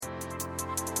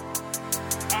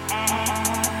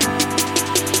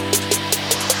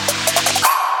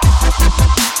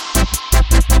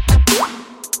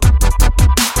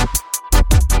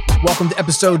welcome to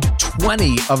episode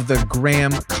 20 of the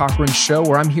Graham Cochran Show,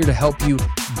 where I'm here to help you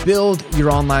build your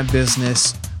online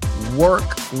business,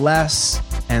 work less,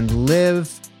 and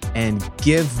live and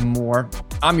give more.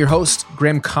 I'm your host,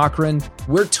 Graham Cochran.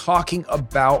 We're talking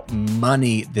about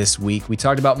money this week. We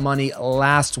talked about money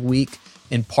last week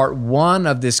in part one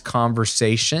of this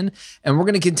conversation, and we're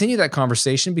going to continue that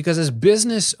conversation because as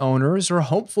business owners or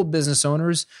hopeful business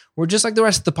owners, we're just like the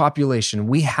rest of the population.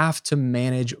 We have to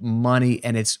manage money,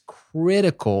 and it's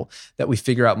critical that we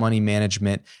figure out money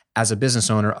management as a business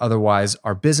owner. Otherwise,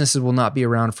 our businesses will not be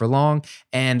around for long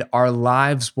and our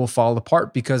lives will fall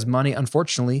apart because money,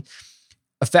 unfortunately,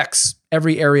 affects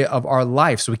every area of our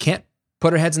life. So we can't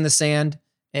put our heads in the sand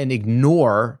and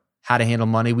ignore how to handle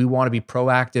money. We want to be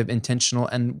proactive, intentional,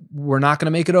 and we're not going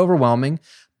to make it overwhelming,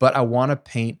 but I want to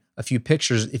paint a few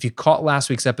pictures. If you caught last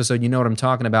week's episode, you know what I'm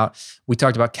talking about. We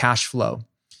talked about cash flow,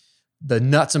 the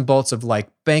nuts and bolts of like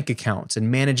bank accounts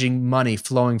and managing money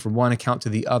flowing from one account to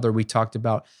the other. We talked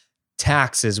about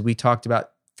taxes. We talked about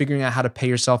figuring out how to pay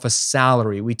yourself a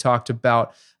salary. We talked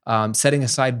about setting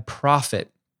aside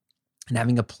profit and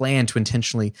having a plan to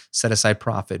intentionally set aside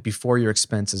profit before your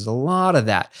expenses, a lot of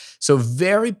that. So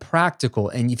very practical.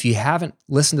 And if you haven't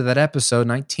listened to that episode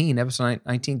 19,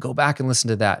 go back and listen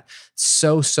to that.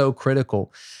 So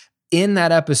critical. In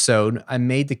that episode, I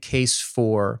made the case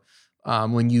for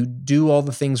when you do all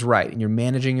the things right and you're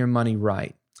managing your money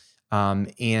right,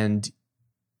 and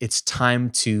it's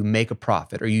time to make a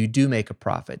profit, or you do make a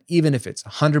profit, even if it's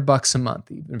 $100 a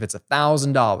month, even if it's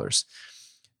 $1,000,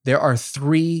 there are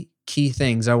three key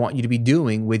things I want you to be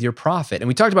doing with your profit. And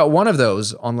we talked about one of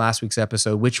those on last week's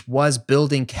episode, which was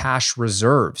building cash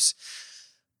reserves.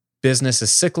 Business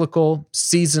is cyclical,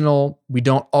 seasonal. We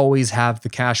don't always have the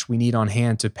cash we need on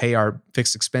hand to pay our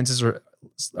fixed expenses or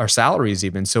our salaries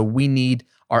even. So we need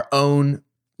our own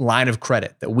line of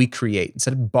credit that we create.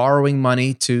 Instead of borrowing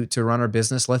money to run our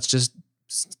business, let's just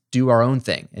do our own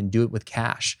thing and do it with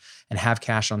cash and have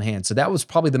cash on hand. So that was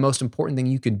probably the most important thing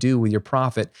you could do with your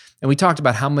profit. And we talked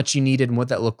about how much you needed and what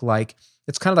that looked like.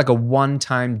 It's kind of like a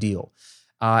one-time deal.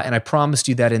 And I promised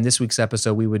you that in this week's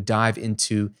episode, we would dive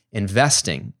into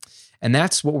investing. And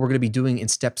that's what we're going to be doing in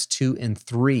steps 2 and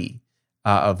 3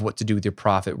 of what to do with your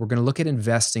profit. We're going to look at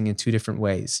investing in 2 different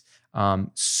ways.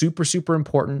 Super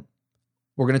important.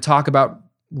 We're going to talk about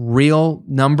real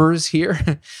numbers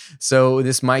here. So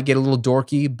this might get a little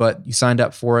dorky, but you signed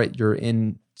up for it. You're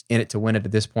in it to win it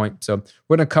at this point. So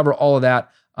we're going to cover all of that.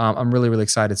 I'm really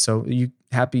excited. So are you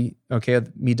happy, okay,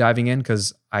 with me diving in?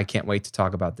 Because I can't wait to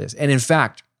talk about this. And in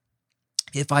fact,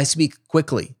 if I speak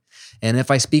quickly and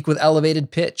if I speak with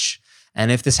elevated pitch,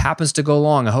 and if this happens to go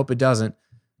long, I hope it doesn't,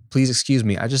 please excuse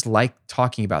me. I just like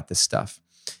talking about this stuff.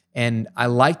 And I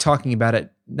like talking about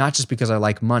it, not just because I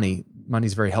like money. Money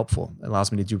is very helpful. It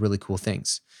allows me to do really cool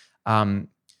things.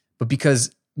 But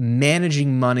because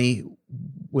managing money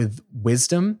with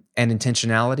wisdom and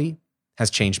intentionality has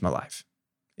changed my life.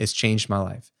 It's changed my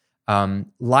life.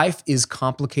 Life is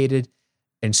complicated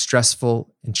and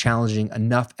stressful and challenging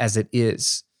enough as it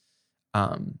is.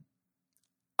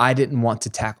 I didn't want to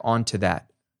tack onto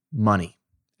that money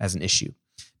as an issue.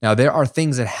 Now, there are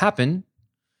things that happen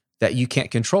that you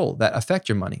can't control that affect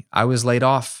your money. I was laid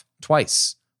off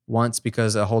twice. Once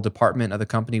because a whole department of the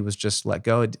company was just let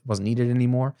go. It wasn't needed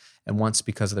anymore. And once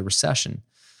because of the recession.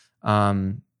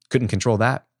 Couldn't control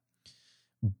that.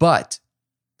 But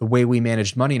the way we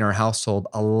managed money in our household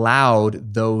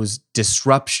allowed those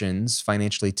disruptions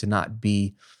financially to not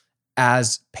be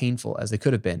as painful as they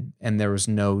could have been. And there was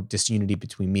no disunity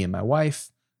between me and my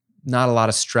wife. Not a lot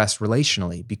of stress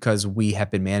relationally because we have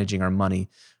been managing our money,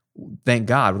 thank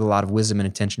God, with a lot of wisdom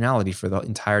and intentionality for the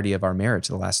entirety of our marriage,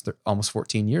 the last almost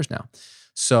 14 years now.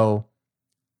 So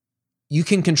you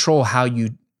can control how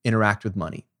you interact with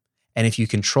money. And if you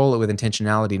control it with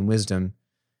intentionality and wisdom,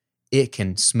 it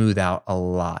can smooth out a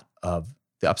lot of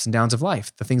the ups and downs of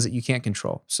life, the things that you can't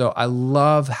control. So I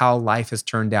love how life has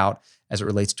turned out as it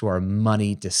relates to our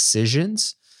money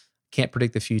decisions. Can't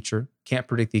predict the future, can't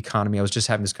predict the economy. I was just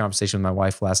having this conversation with my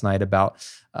wife last night about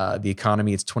the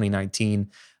economy. It's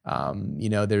 2019.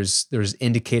 There's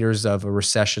indicators of a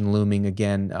recession looming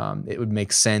again. It would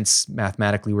make sense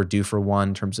mathematically. We're due for one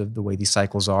in terms of the way these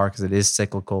cycles are because it is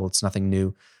cyclical. It's nothing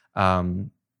new,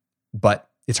 but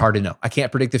it's hard to know. I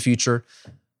can't predict the future,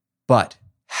 but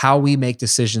how we make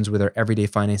decisions with our everyday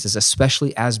finances,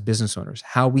 especially as business owners,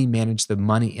 how we manage the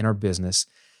money in our business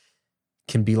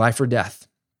can be life or death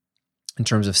in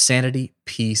terms of sanity,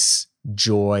 peace,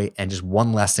 joy, and just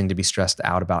one less thing to be stressed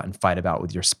out about and fight about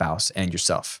with your spouse and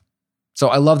yourself. So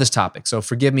I love this topic. So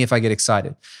forgive me if I get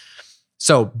excited.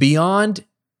 So beyond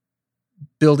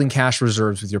building cash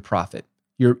reserves with your profit,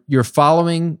 You're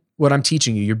following what I'm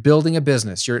teaching you. You're building a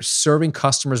business. You're serving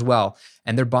customers well,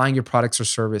 and they're buying your products or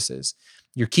services.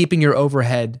 You're keeping your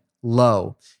overhead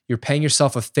low. You're paying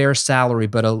yourself a fair salary,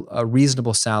 but a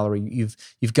reasonable salary.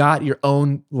 You've got your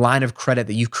own line of credit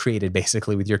that you've created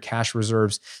basically with your cash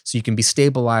reserves so you can be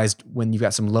stabilized when you've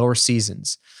got some lower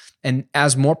seasons. And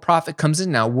as more profit comes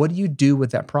in now, what do you do with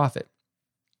that profit?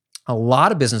 A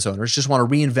lot of business owners just want to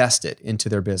reinvest it into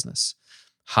their business,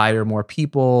 hire more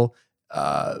people,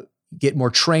 get more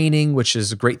training, which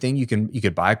is a great thing. You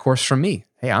could buy a course from me.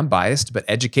 Hey, I'm biased, but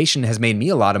education has made me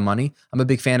a lot of money. I'm a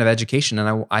big fan of education,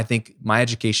 and I think my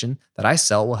education that I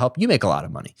sell will help you make a lot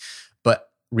of money.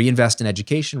 But reinvest in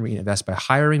education, reinvest by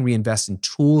hiring, reinvest in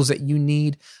tools that you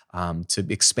need to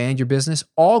expand your business.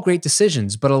 All great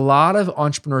decisions, but a lot of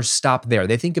entrepreneurs stop there.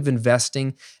 They think of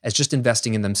investing as just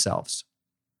investing in themselves.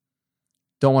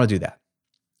 Don't want to do that.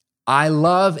 I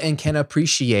love and can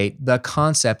appreciate the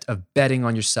concept of betting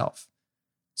on yourself.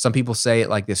 Some people say it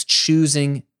like this: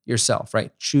 choosing yourself,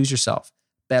 right? Choose yourself,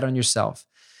 bet on yourself.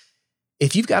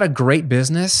 If you've got a great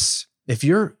business, if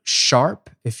you're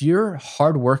sharp, if you're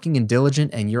hardworking and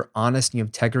diligent and you're honest and you have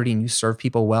integrity and you serve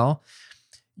people well,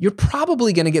 you're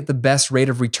probably going to get the best rate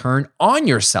of return on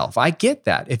yourself. I get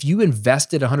that. If you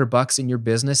invested $100 in your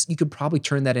business, you could probably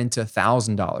turn that into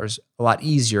 $1,000 a lot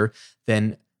easier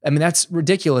than, that's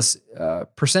ridiculous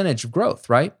percentage of growth,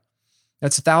 right?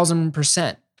 That's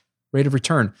 1,000% rate of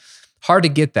return. Hard to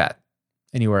get that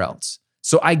anywhere else.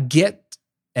 So I get,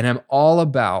 and I'm all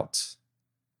about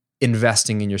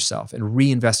investing in yourself and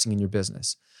reinvesting in your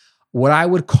business. What I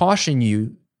would caution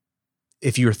you,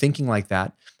 if you're thinking like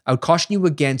that, I would caution you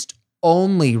against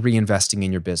only reinvesting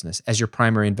in your business as your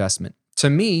primary investment. To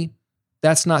me,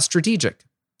 that's not strategic.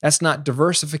 That's not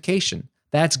diversification.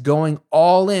 That's going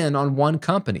all in on one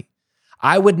company.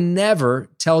 I would never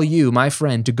tell you, my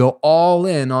friend, to go all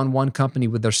in on one company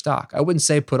with their stock. I wouldn't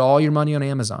say put all your money on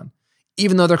Amazon,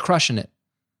 even though they're crushing it.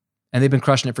 And they've been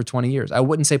crushing it for 20 years. I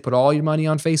wouldn't say put all your money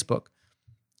on Facebook,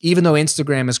 even though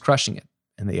Instagram is crushing it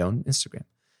and they own Instagram.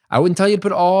 I wouldn't tell you to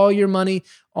put all your money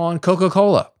on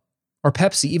Coca-Cola or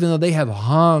Pepsi, even though they have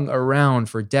hung around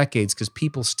for decades because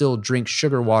people still drink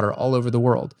sugar water all over the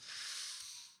world.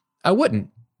 I wouldn't,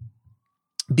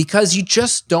 because you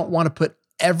just don't want to put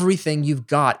everything you've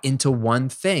got into one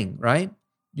thing, right?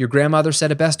 Your grandmother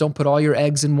said it best: don't put all your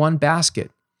eggs in one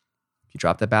basket. If you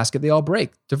drop that basket, they all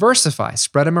break. Diversify,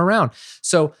 spread them around.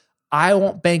 So I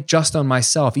won't bank just on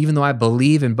myself, even though I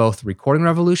believe in both Recording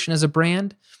Revolution as a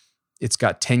brand. It's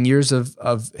got 10 years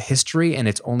of history and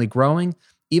it's only growing.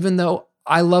 Even though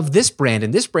I love this brand,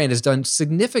 and this brand has done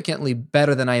significantly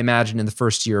better than I imagined in the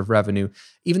first year of revenue.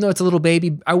 Even though it's a little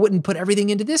baby, I wouldn't put everything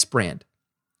into this brand.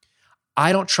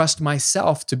 I don't trust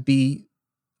myself to be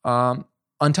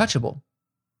untouchable.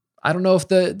 I don't know if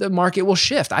the market will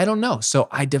shift. I don't know. So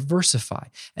I diversify.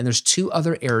 And there's two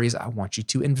other areas I want you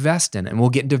to invest in. And we'll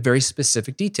get into very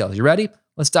specific details. You ready?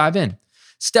 Let's dive in.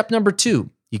 Step number 2,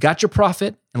 you got your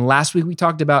profit. And last week we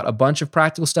talked about a bunch of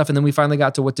practical stuff. And then we finally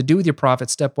got to what to do with your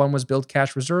profit. Step 1 was build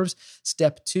cash reserves.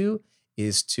 Step 2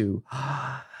 is to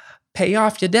pay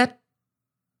off your debt.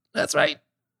 That's right.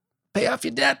 Pay off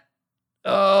your debt.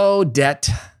 Oh, debt.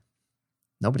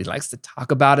 Nobody likes to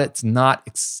talk about it. It's not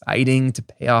exciting to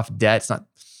pay off debt. It's not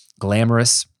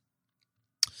glamorous.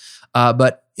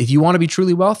 But if you want to be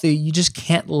truly wealthy, you just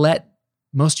can't let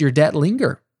most of your debt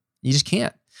linger. You just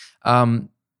can't.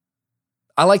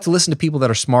 I like to listen to people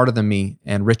that are smarter than me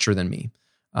and richer than me.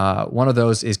 One of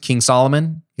those is King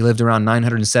Solomon. He lived around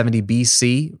 970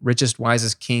 BC, richest,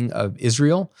 wisest king of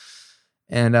Israel.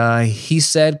 And he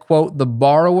said, quote, "The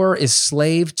borrower is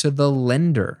slave to the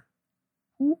lender."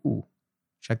 Ooh.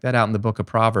 Check that out in the book of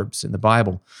Proverbs in the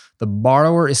Bible. The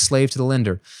borrower is slave to the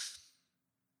lender.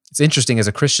 It's interesting, as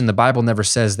a Christian, the Bible never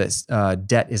says that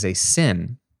debt is a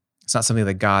sin. It's not something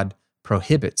that God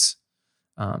prohibits.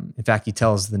 In fact, he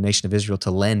tells the nation of Israel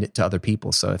to lend it to other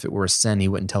people. So if it were a sin, he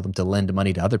wouldn't tell them to lend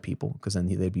money to other people, because then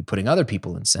they'd be putting other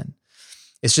people in sin.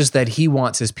 It's just that he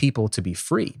wants his people to be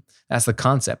free. That's the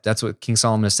concept. That's what King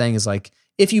Solomon is saying, is like,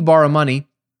 if you borrow money,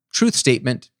 truth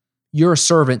statement, you're a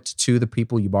servant to the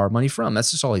people you borrow money from.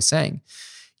 That's just all he's saying.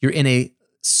 You're in a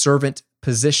servant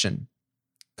position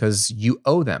because you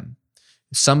owe them.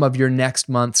 Some of your next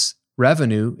month's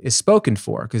revenue is spoken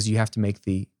for because you have to make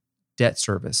the debt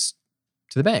service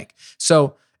to the bank.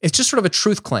 So it's just sort of a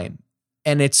truth claim,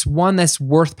 and it's one that's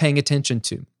worth paying attention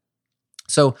to.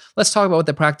 So let's talk about what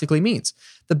that practically means.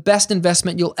 The best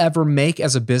investment you'll ever make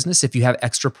as a business, if you have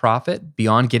extra profit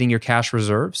beyond getting your cash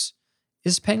reserves,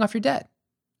 is paying off your debt.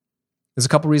 There's a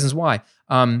couple reasons why.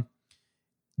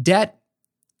 Debt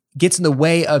gets in the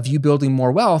way of you building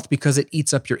more wealth because it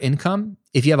eats up your income.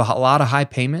 If you have a lot of high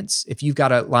payments, if you've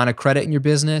got a line of credit in your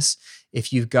business,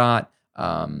 if you've got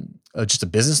just a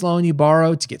business loan you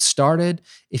borrow to get started,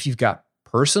 if you've got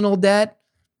personal debt,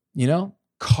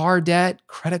 car debt,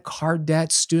 credit card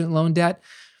debt, student loan debt,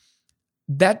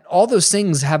 that all those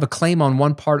things have a claim on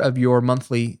one part of your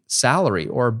monthly salary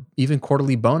or even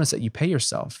quarterly bonus that you pay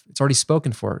yourself. It's already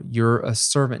spoken for. You're a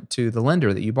servant to the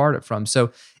lender that you borrowed it from.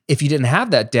 So if you didn't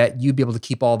have that debt, you'd be able to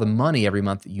keep all the money every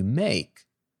month that you make,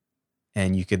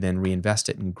 and you could then reinvest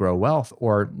it and grow wealth,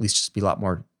 or at least just be a lot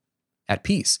more at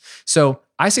peace. So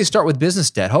I say start with business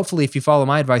debt. Hopefully, if you follow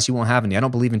my advice, you won't have any. I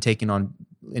don't believe in taking on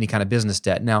any kind of business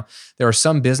debt. Now, there are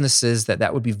some businesses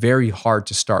that would be very hard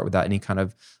to start without any kind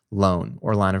of loan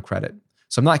or line of credit.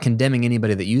 So I'm not condemning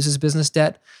anybody that uses business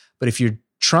debt, but if you're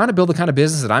trying to build the kind of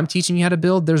business that I'm teaching you how to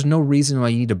build, there's no reason why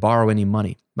you need to borrow any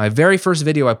money. My very first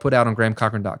video I put out on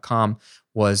grahamcochran.com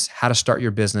was how to start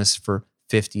your business for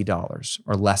 $50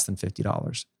 or less than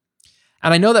 $50.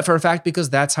 And I know that for a fact because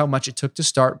that's how much it took to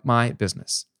start my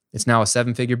business. It's now a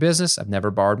 7-figure business. I've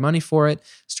never borrowed money for it.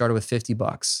 Started with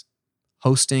 $50.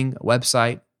 Hosting, a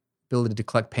website, ability to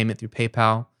collect payment through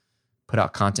PayPal, put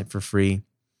out content for free,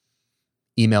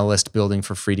 email list building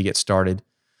for free to get started.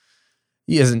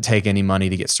 It doesn't take any money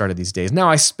to get started these days. Now,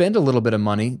 I spend a little bit of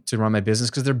money to run my business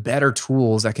because they're better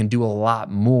tools that can do a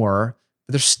lot more,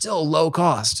 but they're still low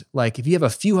cost. Like if you have a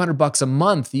few $100 a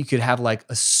month, you could have like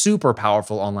a super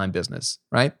powerful online business,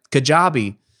 right?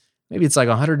 Kajabi, maybe it's like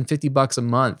 $150 a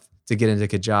month to get into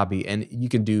Kajabi, and you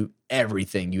can do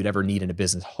everything you'd ever need in a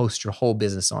business, host your whole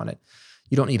business on it.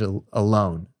 You don't need a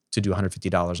loan to do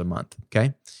 $150 a month,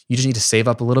 okay? You just need to save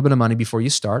up a little bit of money before you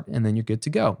start, and then you're good to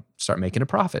go. Start making a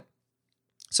profit.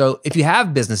 So if you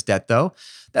have business debt though,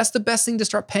 that's the best thing to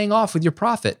start paying off with your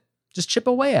profit. Just chip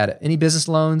away at it. Any business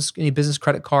loans, any business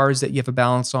credit cards that you have a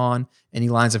balance on, any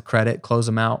lines of credit, close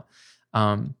them out.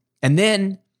 And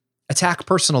then attack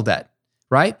personal debt,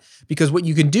 right? Because what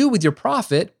you can do with your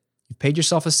profit, you've paid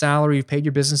yourself a salary, you've paid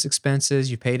your business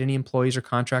expenses, you've paid any employees or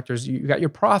contractors, you got your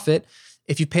profit.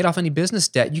 If you paid off any business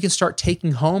debt, you can start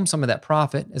taking home some of that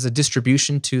profit as a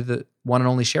distribution to the one and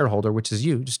only shareholder, which is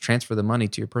you. Just transfer the money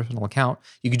to your personal account.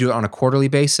 You can do it on a quarterly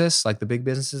basis like the big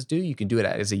businesses do. You can do it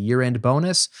as a year-end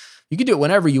bonus. You can do it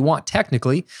whenever you want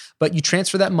technically, but you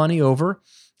transfer that money over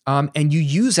and you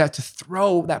use that to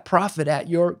throw that profit at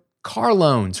your car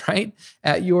loans, right?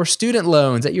 At your student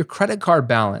loans, at your credit card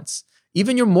balance.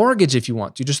 Even your mortgage, if you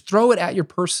want to, just throw it at your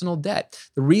personal debt.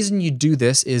 The reason you do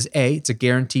this is A, it's a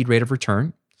guaranteed rate of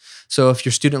return. So if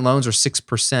your student loans are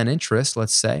 6% interest,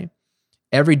 let's say,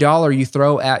 every dollar you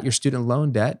throw at your student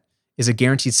loan debt is a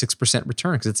guaranteed 6%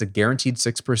 return because it's a guaranteed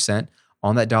 6%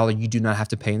 on that dollar you do not have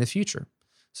to pay in the future.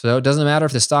 So it doesn't matter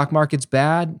if the stock market's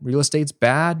bad, real estate's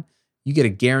bad, you get a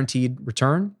guaranteed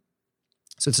return.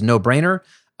 So it's a no-brainer.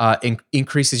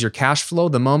 Increases your cash flow.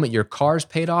 The moment your car's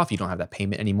paid off, you don't have that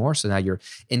payment anymore. So now your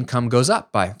income goes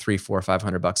up by $300, $400,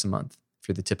 $500 a month if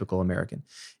you're the typical American.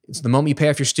 It's the moment you pay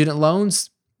off your student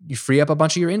loans, you free up a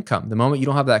bunch of your income. The moment you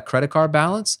don't have that credit card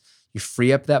balance, you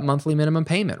free up that monthly minimum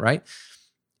payment, right?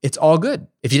 It's all good.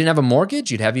 If you didn't have a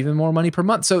mortgage, you'd have even more money per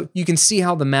month. So you can see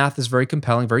how the math is very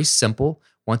compelling, very simple.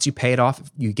 Once you pay it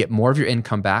off, you get more of your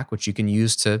income back, which you can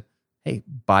use to,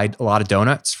 buy a lot of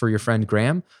donuts for your friend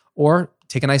Graham, or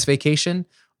take a nice vacation,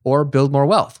 or build more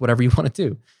wealth, whatever you want to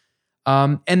do.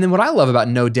 And then what I love about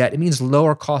no debt, it means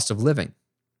lower cost of living.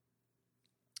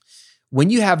 When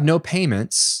you have no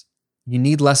payments, you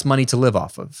need less money to live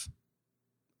off of,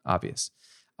 obvious,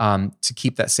 to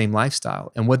keep that same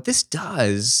lifestyle. And what this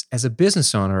does as a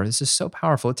business owner, this is so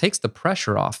powerful. It takes the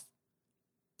pressure off.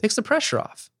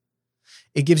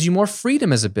 It gives you more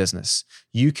freedom as a business.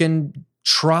 You can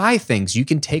try things. You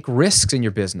can take risks in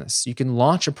your business. You can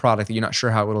launch a product that you're not sure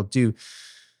how it'll do.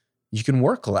 You can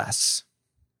work less.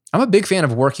 I'm a big fan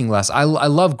of working less. I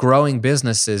love growing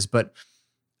businesses, but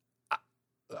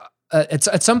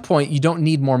at some point, you don't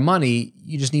need more money.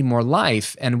 You just need more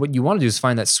life. And what you want to do is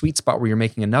find that sweet spot where you're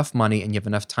making enough money and you have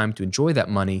enough time to enjoy that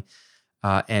money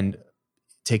and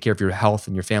take care of your health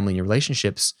and your family and your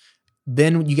relationships.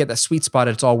 Then you get that sweet spot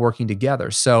and it's all working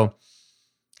together. So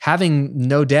having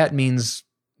no debt means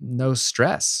no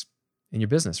stress in your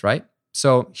business, right?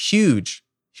 So huge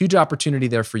opportunity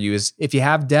there for you is if you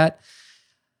have debt,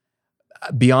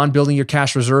 beyond building your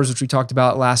cash reserves, which we talked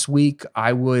about last week,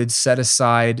 I would set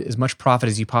aside as much profit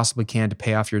as you possibly can to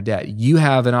pay off your debt. You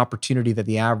have an opportunity that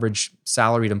the average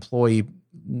salaried employee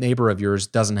neighbor of yours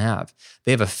doesn't have.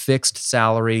 They have a fixed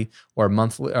salary or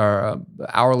monthly or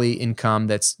hourly income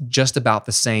that's just about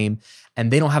the same, and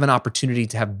they don't have an opportunity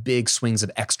to have big swings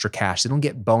of extra cash. They don't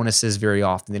get bonuses very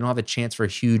often. They don't have a chance for a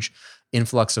huge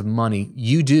influx of money.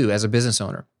 You do as a business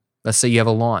owner. Let's say you have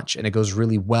a launch and it goes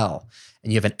really well,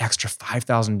 and you have an extra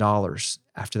 $5,000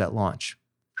 after that launch.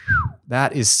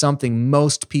 That is something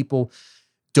most people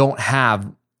don't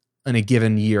have in a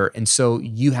given year. And so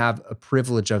you have a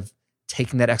privilege of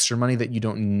taking that extra money that you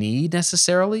don't need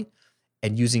necessarily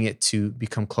and using it to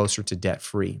become closer to debt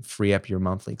free, free up your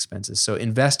monthly expenses. So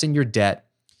invest in your debt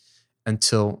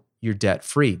until you're debt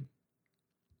free.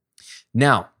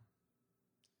 Now,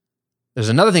 there's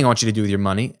another thing I want you to do with your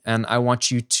money, and I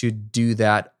want you to do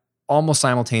that almost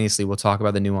simultaneously. We'll talk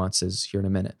about the nuances here in a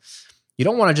minute. You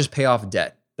don't want to just pay off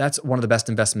debt. That's one of the best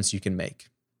investments you can make.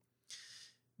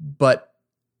 But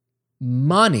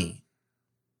money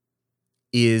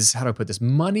is, how do I put this?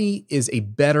 Money is a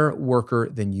better worker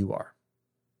than you are.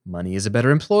 Money is a better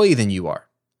employee than you are.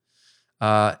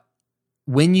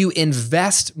 When you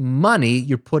invest money,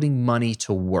 you're putting money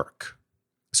to work.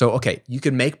 So, okay, you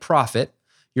can make profit.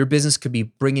 Your business could be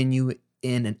bringing you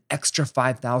in an extra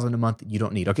 $5,000 a month that you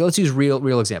don't need. Okay, let's use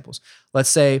real examples. Let's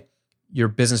say your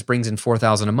business brings in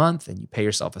 $4,000 a month and you pay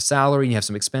yourself a salary and you have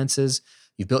some expenses.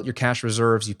 You've built your cash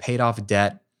reserves. You paid off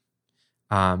debt.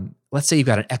 Let's say you've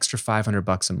got an extra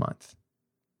 $500 a month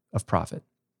of profit.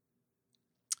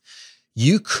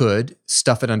 You could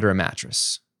stuff it under a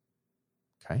mattress.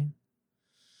 Okay.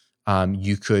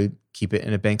 You could keep it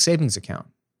in a bank savings account,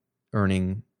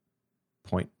 earning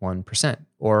 0.1%,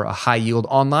 or a high yield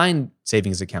online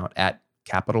savings account at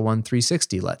Capital One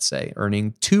 360, let's say,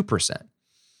 earning 2%.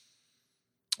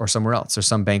 Or somewhere else. There's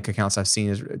some bank accounts I've seen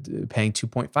is paying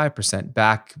 2.5%.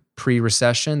 Back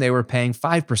pre-recession, they were paying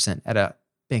 5% at a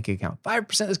bank account.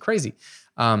 5% is crazy.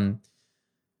 So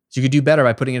you could do better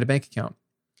by putting it in a bank account.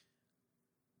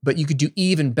 But you could do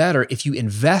even better if you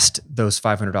invest those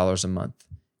 $500 a month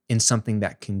in something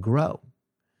that can grow.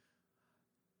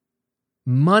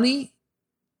 Money,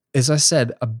 as I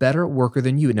said, a better worker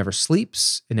than you. It never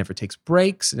sleeps. It never takes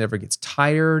breaks. It never gets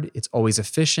tired. It's always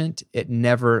efficient. It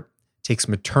never takes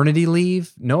maternity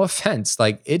leave. No offense.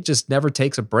 Like, it just never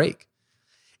takes a break.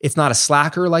 It's not a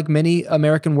slacker like many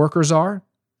American workers are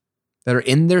that are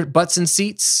in their butts and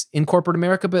seats in corporate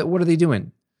America. But what are they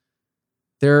doing?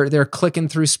 They're clicking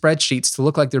through spreadsheets to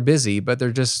look like they're busy, but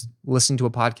they're just listening to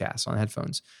a podcast on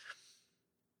headphones.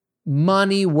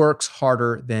 Money works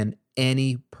harder than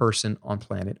any person on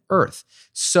planet Earth.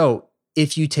 So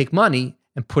if you take money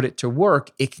and put it to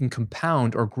work, it can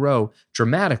compound or grow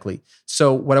dramatically.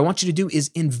 So what I want you to do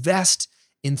is invest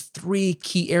in 3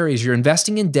 key areas. You're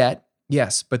investing in debt,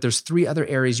 yes, but there's 3 other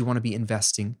areas you want to be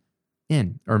investing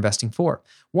in or investing for.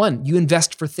 1, you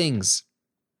invest for things.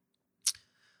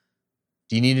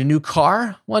 Do you need a new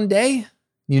car one day?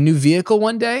 Need a new vehicle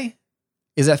one day?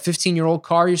 Is that 15-year-old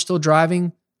car you're still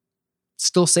driving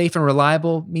still safe and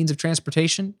reliable means of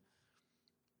transportation?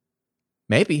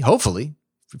 Maybe, hopefully.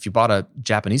 If you bought a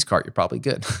Japanese car, you're probably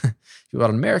good. If you bought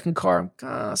an American car,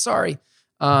 sorry.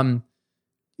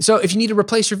 So if you need to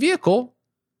replace your vehicle,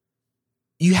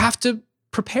 you have to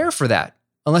prepare for that,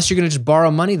 unless you're going to just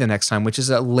borrow money the next time, which is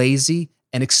a lazy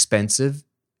and expensive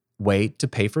way to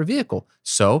pay for a vehicle.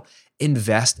 So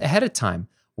invest ahead of time.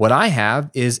 What I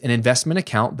have is an investment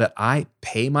account that I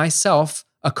pay myself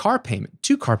a car payment,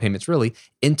 2 car payments really,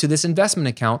 into this investment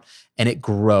account, and it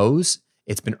grows.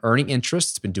 It's been earning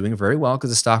interest. It's been doing very well because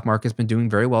the stock market's been doing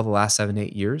very well the last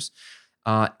 7-8 years.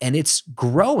 And it's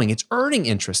growing. It's earning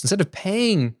interest. Instead of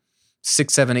paying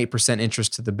 6, 7, 8%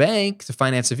 interest to the bank to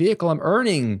finance a vehicle, I'm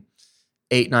earning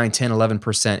 8, 9, 10,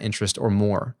 11% interest or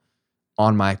more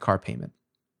on my car payment.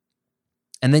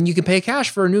 And then you can pay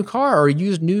cash for a new car or a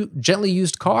gently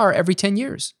used car every 10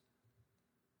 years.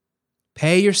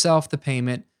 Pay yourself the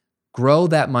payment, grow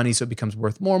that money so it becomes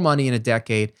worth more money in a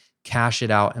decade, cash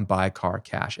it out and buy a car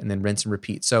cash, and then rinse and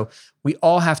repeat. So we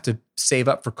all have to save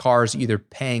up for cars, either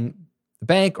paying the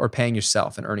bank or paying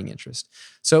yourself and earning interest.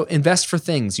 So invest for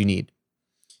things you need.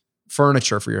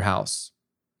 Furniture for your house,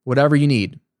 whatever you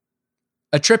need.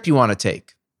 A trip you want to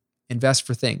take, invest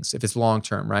for things if it's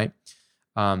long-term, right?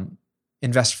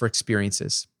 Invest for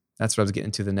experiences. That's what I was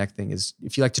getting to. The next thing is,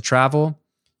 if you like to travel,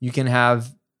 you can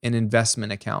have an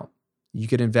investment account you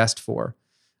could invest for.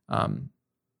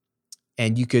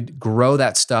 And you could grow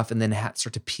that stuff and then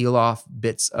start to peel off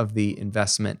bits of the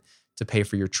investment to pay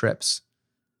for your trips.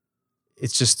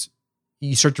 It's just,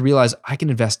 you start to realize I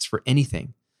can invest for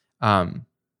anything.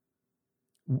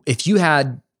 If you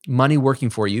had money working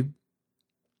for you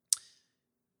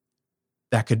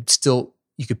that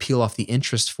you could peel off the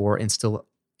interest for and still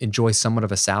enjoy somewhat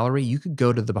of a salary, you could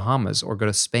go to the Bahamas or go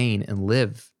to Spain and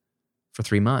live for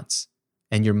 3 months,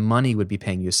 and your money would be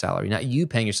paying you a salary. Not you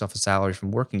paying yourself a salary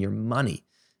from working, your money.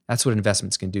 That's what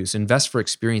investments can do. So invest for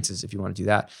experiences if you want to do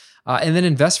that. And then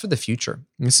invest for the future.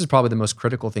 And this is probably the most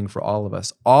critical thing for all of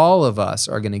us. All of us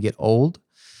are going to get old.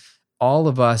 All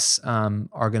of us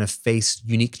are going to face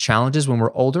unique challenges when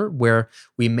we're older, where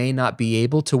we may not be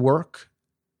able to work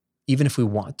even if we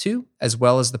want to, as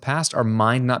well as the past. Our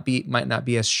mind might not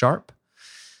be as sharp.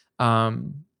 Or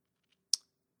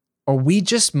we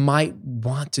just might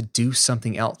want to do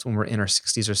something else when we're in our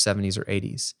 60s or 70s or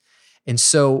 80s. And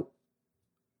so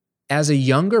as a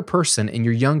younger person, and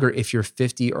you're younger if you're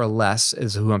 50 or less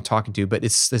is who I'm talking to, but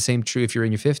it's the same true if you're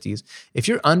in your 50s. If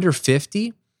you're under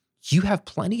 50, you have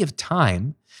plenty of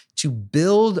time to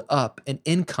build up an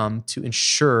income to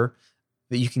ensure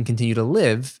that you can continue to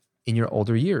live in your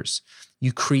older years.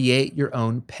 You create your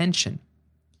own pension,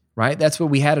 right? That's what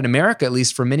we had in America, at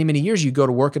least for many, many years. You go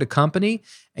to work at a company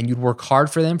and you'd work hard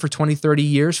for them for 20, 30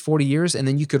 years, 40 years, and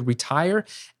then you could retire.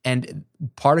 And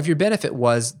part of your benefit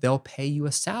was they'll pay you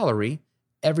a salary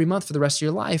every month for the rest of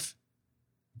your life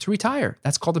to retire.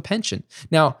 That's called a pension.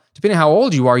 Now, depending on how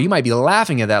old you are, you might be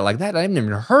laughing at that like that. I haven't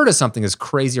even heard of something as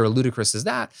crazy or ludicrous as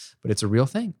that, but it's a real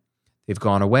thing. They've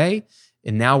gone away,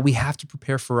 and now we have to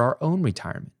prepare for our own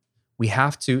retirement. We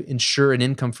have to ensure an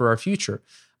income for our future.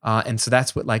 And so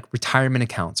that's what like retirement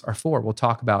accounts are for. We'll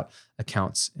talk about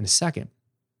accounts in a second.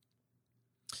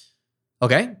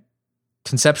 Okay.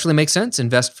 Conceptually makes sense.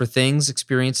 Invest for things,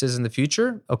 experiences in the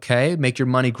future. Okay. Make your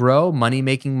money grow.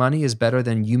 Making money is better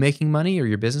than you making money or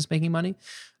your business making money.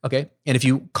 Okay. And if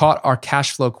you caught our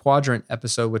cash flow quadrant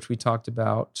episode, which we talked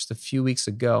about just a few weeks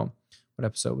ago, what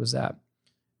episode was that?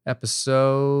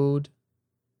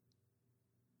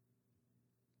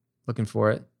 Looking for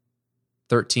it.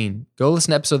 13. Go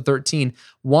listen to episode 13.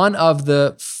 One of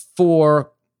the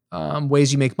 4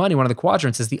 ways you make money, one of the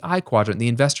quadrants is the I quadrant, the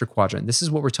investor quadrant. This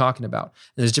is what we're talking about. And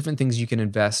there's different things you can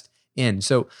invest in.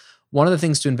 So one of the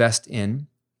things to invest in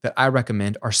that I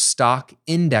recommend are stock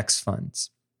index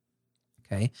funds.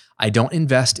 Okay. I don't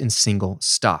invest in single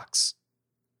stocks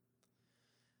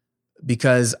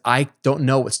because I don't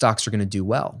know what stocks are going to do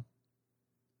well.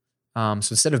 So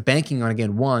instead of banking on,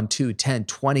 again, 1, 2, 10,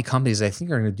 20 companies I think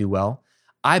are going to do well,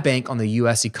 I bank on the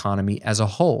US economy as a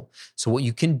whole. So what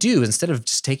you can do, instead of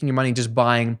just taking your money and just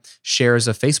buying shares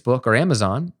of Facebook or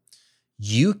Amazon,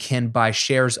 you can buy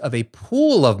shares of a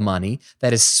pool of money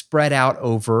that is spread out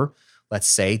over, let's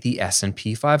say, the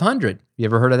S&P 500. You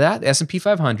ever heard of that? The S&P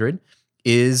 500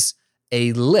 is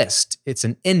a list. It's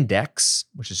an index,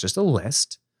 which is just a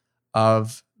list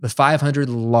of the 500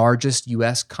 largest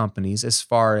US companies as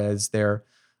far as their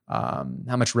how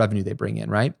much revenue they bring in,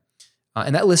 right?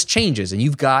 And that list changes. And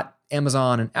you've got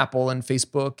Amazon and Apple and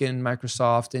Facebook and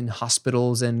Microsoft and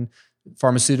hospitals and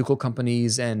pharmaceutical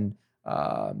companies and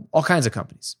all kinds of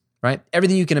companies, right?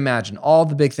 Everything you can imagine. All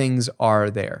the big things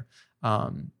are there.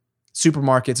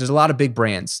 Supermarkets, there's a lot of big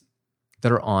brands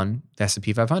that are on the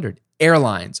S&P 500.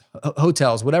 Airlines,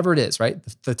 hotels, whatever it is, right?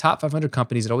 The top 500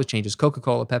 companies, it always changes.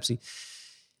 Coca-Cola, Pepsi.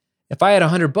 If I had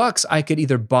 $100, I could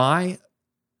either buy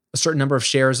a certain number of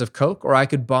shares of Coke, or I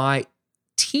could buy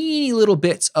teeny little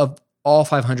bits of all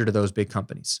 500 of those big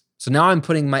companies. So now I'm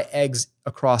putting my eggs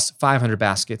across 500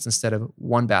 baskets instead of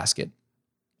one basket,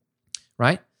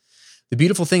 right? The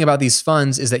beautiful thing about these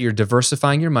funds is that you're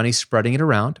diversifying your money, spreading it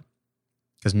around,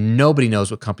 because nobody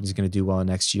knows what company is going to do well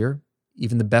next year.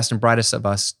 Even the best and brightest of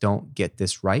us don't get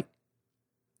this right.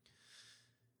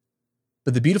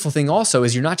 But the beautiful thing also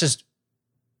is you're not just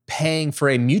paying for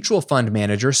a mutual fund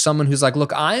manager, someone who's like,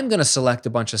 look, I'm going to select a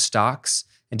bunch of stocks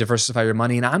and diversify your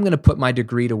money, and I'm going to put my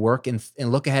degree to work and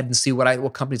look ahead and see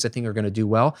what companies I think are going to do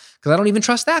well, because I don't even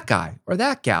trust that guy or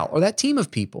that gal or that team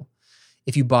of people.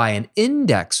 If you buy an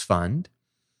index fund,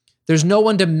 there's no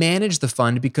one to manage the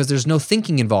fund because there's no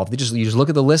thinking involved. You just look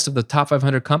at the list of the top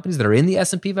 500 companies that are in the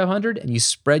S&P 500 and you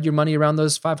spread your money around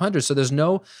those 500. So there's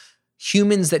no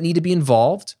humans that need to be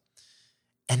involved.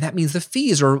 And that means the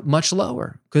fees are much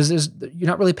lower because you're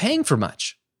not really paying for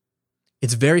much.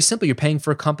 It's very simple. You're paying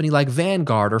for a company like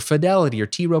Vanguard or Fidelity or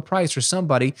T. Rowe Price or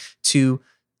somebody to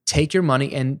take your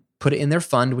money and put it in their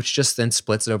fund, which just then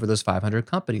splits it over those 500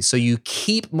 companies. So you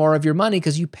keep more of your money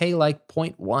because you pay like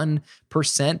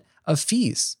 0.1% of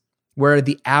fees, where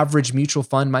the average mutual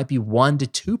fund might be 1%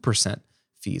 to 2%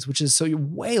 fees, which is so you're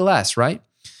way less, right?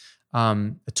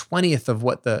 A 20th of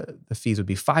what the fees would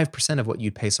be, 5% of what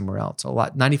you'd pay somewhere else.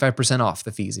 95% off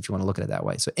the fees if you want to look at it that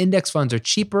way. So index funds are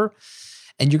cheaper,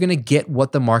 and you're going to get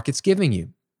what the market's giving you.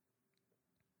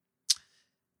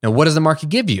 Now, what does the market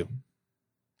give you?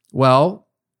 Well,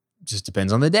 it just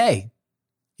depends on the day.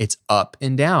 It's up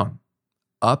and down,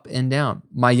 up and down.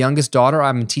 My youngest daughter,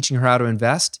 I'm teaching her how to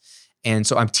invest. And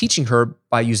so I'm teaching her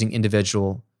by using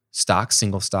individual stocks,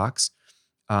 single stocks,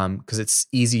 because it's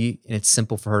easy and it's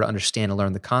simple for her to understand and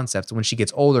learn the concepts. When she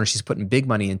gets older and she's putting big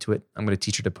money into it, I'm going to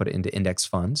teach her to put it into index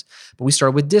funds. But we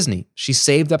started with Disney. She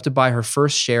saved up to buy her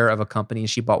first share of a company, and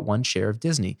she bought one share of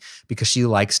Disney because she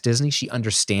likes Disney. She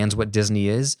understands what Disney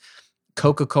is.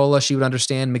 Coca-Cola, she would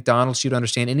understand. McDonald's, she would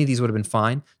understand. Any of these would have been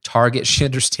fine. Target, she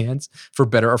understands, for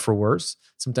better or for worse,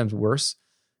 sometimes worse.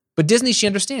 But Disney, she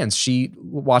understands. She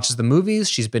watches the movies.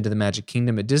 She's been to the Magic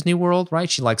Kingdom at Disney World, right?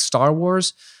 She likes Star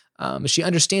Wars. She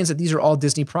understands that these are all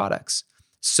Disney products.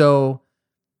 So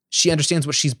she understands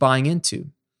what she's buying into.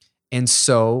 And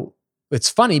so it's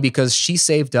funny because she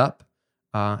saved up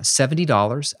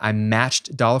 $70. I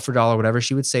matched dollar for dollar whatever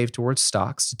she would save towards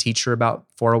stocks to teach her about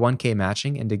 401k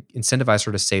matching and to incentivize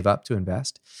her to save up to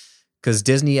invest. Because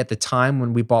Disney at the time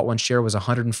when we bought one share was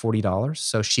 $140.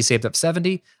 So she saved up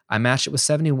 70. I matched it with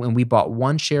 70 when we bought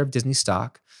one share of Disney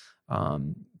stock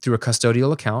through a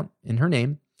custodial account in her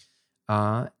name.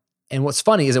 And what's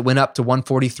funny is it went up to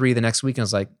 143 the next week. And I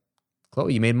was like,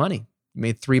 Chloe, you made money. You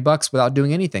made $3 without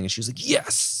doing anything. And she was like,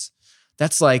 yes,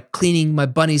 that's like cleaning my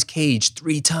bunny's cage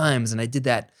 3 times. And I did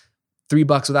that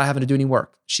 $3 without having to do any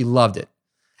work. She loved it.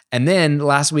 And then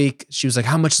last week she was like,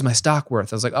 how much is my stock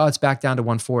worth? I was like, oh, it's back down to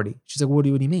 140. She's like, what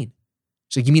do you mean?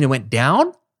 She's like, you mean it went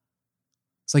down?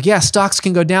 It's like, yeah, stocks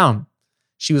can go down.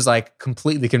 She was like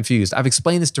completely confused. I've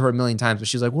explained this to her a million times, but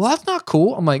she's like, well, that's not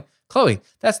cool. I'm like, Chloe,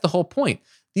 that's the whole point.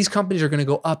 These companies are going to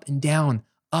go up and down,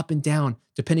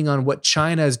 depending on what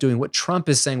China is doing, what Trump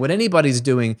is saying, what anybody's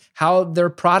doing, how their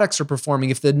products are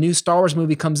performing. If the new Star Wars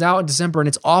movie comes out in December and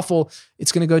it's awful,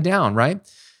 it's going to go down, right?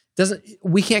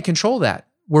 We can't control that.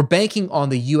 We're banking on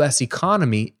the US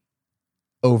economy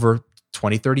over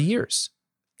 20, 30 years.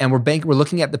 And we're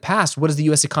looking at the past. What has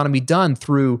the US economy done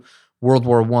through World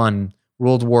War I,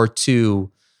 World War II,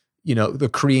 the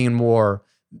Korean War,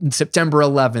 September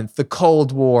 11th, the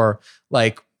Cold War,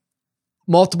 like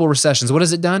multiple recessions. What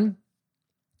has it done?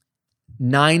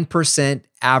 9%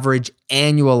 average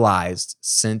annualized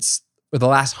since the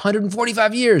last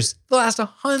 145 years. The last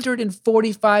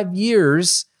 145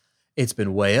 years, it's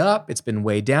been way up, it's been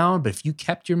way down. But if you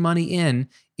kept your money in,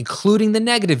 including the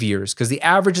negative years, because the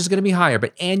average is going to be higher,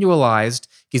 but annualized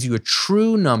gives you a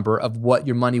true number of what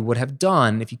your money would have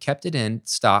done if you kept it in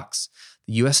stocks,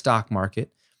 the US stock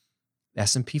market,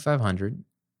 S&P 500,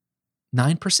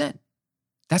 9%.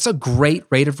 That's a great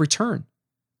rate of return.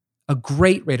 A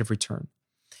great rate of return.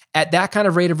 At that kind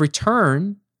of rate of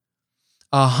return,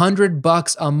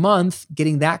 $100 a month,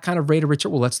 getting that kind of rate of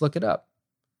return. Well, let's look it up.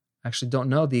 I actually don't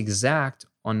know the exact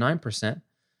on 9%.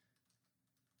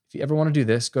 If you ever want to do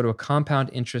this, go to a compound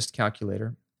interest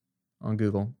calculator on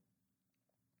Google.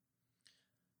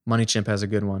 MoneyChimp has a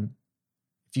good one.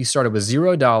 If you started with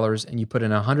 $0 and you put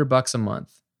in $100 a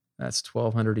month, that's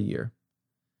 $1,200 a year.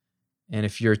 And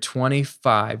if you're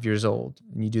 25 years old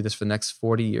and you do this for the next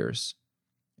 40 years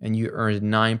and you earned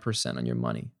 9% on your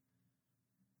money,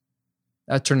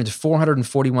 that turned into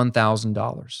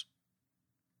 $441,000.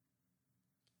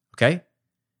 Okay?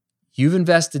 You've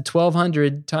invested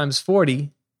 $1,200 times 40.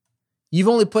 You've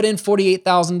only put in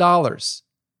 $48,000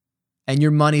 and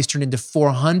your money's turned into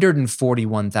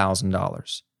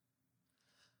 $441,000.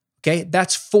 Okay,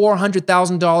 that's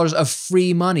 $400,000 of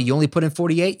free money. You only put in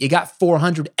 48, you got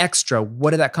 400 extra.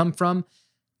 What did that come from?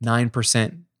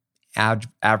 9%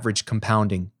 average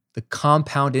compounding. The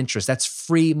compound interest, that's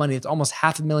free money. It's almost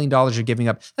 $500,000 you're giving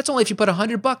up. That's only if you put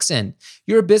 $100 in.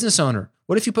 You're a business owner.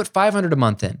 What if you put $500 a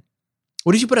month in?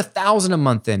 What if you put $1,000 a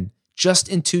month in just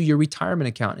into your retirement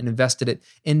account and invested it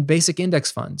in basic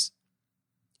index funds?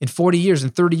 In 40 years,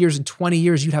 in 30 years, in 20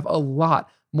 years, you'd have a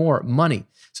lot more money.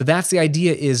 So that's the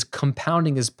idea, is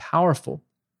compounding is powerful.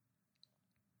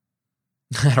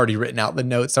 I'd already written out the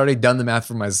notes, already done the math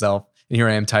for myself, and here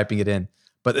I am typing it in.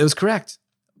 But it was correct.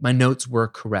 My notes were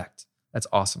correct. That's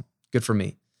awesome. Good for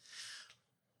me.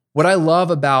 What I love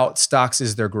about stocks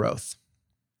is their growth.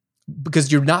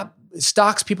 Because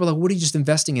stocks, people are like, what are you just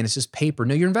investing in? It's just paper.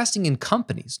 No, you're investing in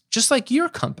companies, just like your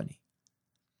company.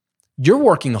 You're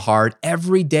working hard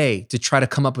every day to try to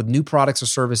come up with new products or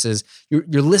services.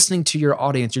 You're listening to your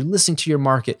audience. You're listening to your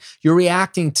market. You're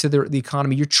reacting to the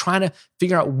economy. You're trying to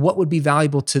figure out what would be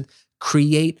valuable to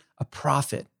create a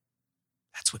profit.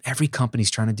 That's what every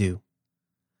company's trying to do.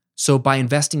 So by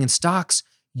investing in stocks,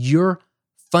 you're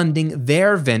funding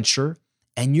their venture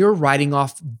and you're writing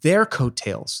off their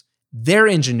coattails, their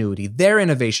ingenuity, their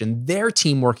innovation, their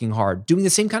team working hard, doing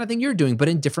the same kind of thing you're doing, but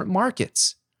in different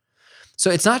markets. So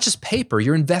it's not just paper.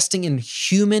 You're investing in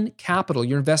human capital.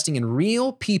 You're investing in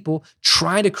real people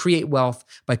trying to create wealth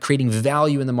by creating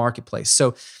value in the marketplace.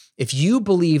 So if you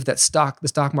believe that the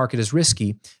stock market is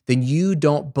risky, then you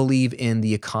don't believe in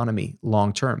the economy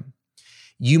long term.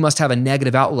 You must have a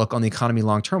negative outlook on the economy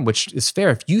long term, which is fair.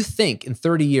 If you think in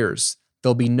 30 years,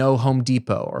 there'll be no Home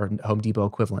Depot or Home Depot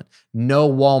equivalent, no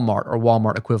Walmart or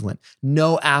Walmart equivalent,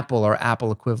 no Apple or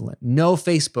Apple equivalent, no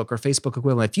Facebook or Facebook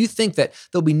equivalent. If you think that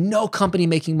there'll be no company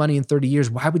making money in 30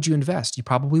 years, why would you invest? You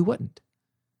probably wouldn't.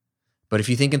 But if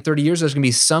you think in 30 years, there's going to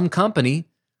be some company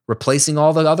replacing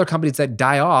all the other companies that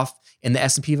die off in the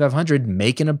S&P 500,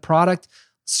 making a product,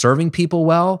 serving people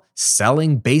well,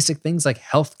 selling basic things like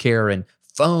healthcare and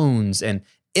phones and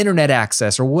internet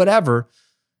access or whatever.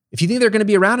 If you think they're going to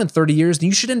be around in 30 years, then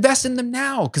you should invest in them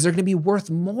now because they're going to be worth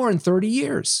more in 30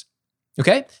 years.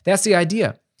 Okay? That's the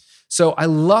idea. So I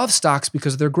love stocks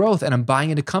because of their growth and I'm buying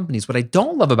into companies. What I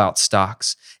don't love about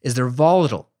stocks is they're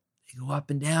volatile. They go up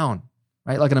and down,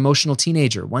 right? Like an emotional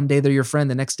teenager. One day they're your friend,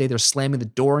 the next day they're slamming the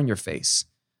door in your face.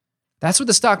 That's what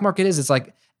the stock market is. It's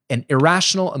like an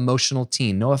irrational, emotional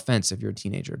teen. No offense if you're a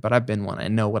teenager, but I've been one. I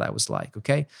know what I was like,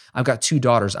 okay? I've got 2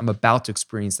 daughters. I'm about to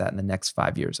experience that in the next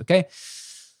 5 years, okay?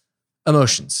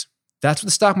 Emotions. That's what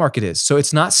the stock market is. So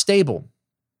it's not stable.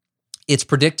 It's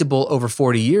predictable over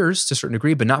 40 years to a certain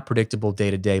degree, but not predictable day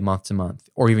to day, month to month,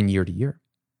 or even year to year.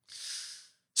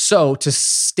 So to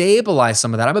stabilize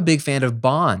some of that, I'm a big fan of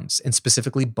bonds and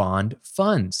specifically bond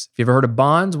funds. If you ever heard of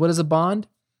bonds, what is a bond?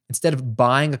 Instead of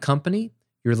buying a company,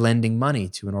 you're lending money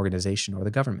to an organization or the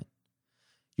government.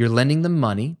 You're lending them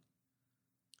money.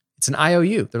 It's an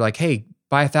IOU. They're like, hey,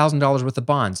 buy $1,000 worth of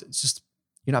bonds. It's just,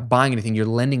 you're not buying anything. You're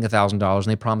lending $1,000 and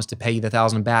they promise to pay you the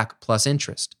 $1,000 back plus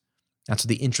interest. That's what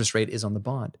the interest rate is on the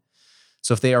bond.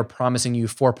 So if they are promising you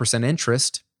 4%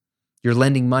 interest, you're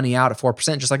lending money out at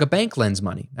 4%, just like a bank lends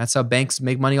money. That's how banks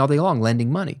make money all day long,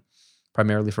 lending money,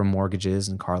 primarily from mortgages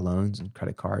and car loans and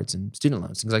credit cards and student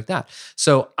loans, things like that.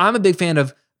 So I'm a big fan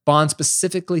of bonds,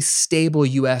 specifically stable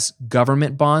U.S.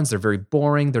 government bonds. They're very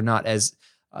boring. They're not as,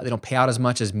 they don't pay out as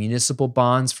much as municipal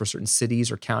bonds for certain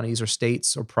cities or counties or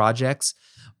states or projects,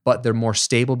 but they're more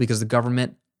stable because the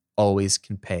government always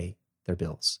can pay their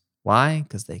bills. Why?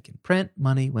 Because they can print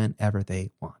money whenever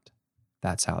they want.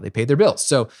 That's how they pay their bills.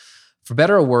 So for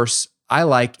better or worse, I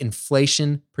like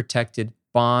inflation-protected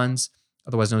bonds,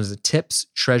 otherwise known as the TIPS,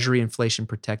 Treasury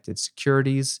Inflation-Protected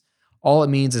Securities. All it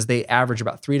means is they average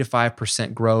about 3 to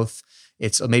 5% growth.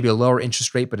 It's maybe a lower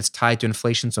interest rate, but it's tied to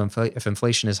inflation. So if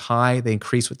inflation is high, they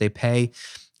increase what they pay.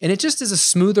 And it just is a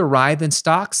smoother ride than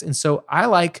stocks. And so I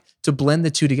like to blend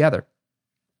the two together.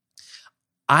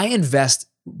 I invest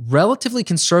relatively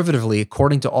conservatively,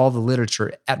 according to all the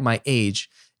literature at my age,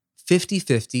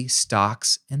 50-50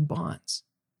 stocks and bonds.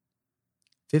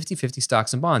 50-50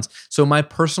 stocks and bonds. So my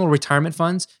personal retirement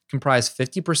funds comprise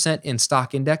 50% in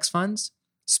stock index funds,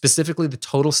 specifically the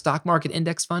total stock market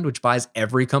index fund, which buys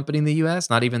every company in the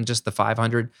US, not even just the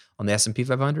 500 on the S&P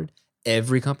 500,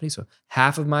 every company. So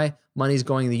half of my money is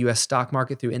going in the US stock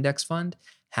market through index fund,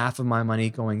 half of my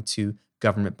money going to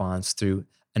government bonds through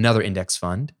another index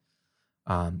fund,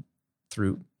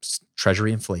 through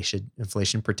Treasury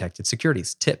inflation protected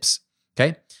securities, TIPS,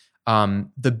 okay?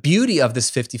 The beauty of this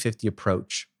 50-50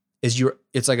 approach is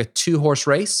it's like a 2-horse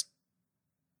race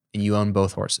and you own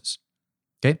both horses,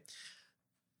 okay?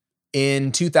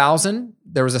 In 2000,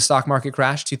 there was a stock market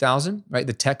crash, 2000, right?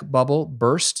 The tech bubble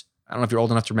burst. I don't know if you're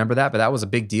old enough to remember that, but that was a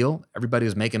big deal. Everybody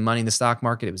was making money in the stock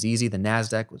market. It was easy. The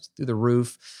NASDAQ was through the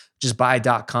roof. Just buy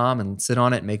 .com and sit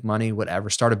on it and make money, whatever.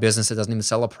 Start a business that doesn't even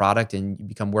sell a product and you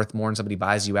become worth more and somebody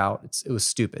buys you out. It was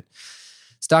stupid.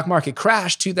 Stock market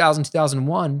crash, 2000,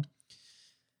 2001.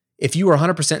 If you were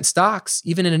 100% stocks,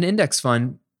 even in an index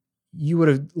fund, you would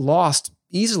have lost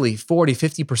easily 40,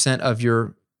 50% of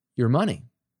your money.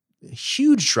 A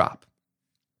huge drop.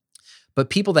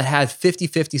 But people that had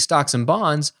 50-50 stocks and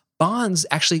bonds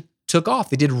actually took off.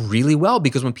 They did really well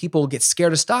because when people get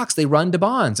scared of stocks, they run to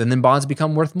bonds and then bonds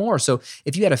become worth more. So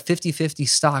if you had a 50-50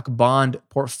 stock bond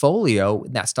portfolio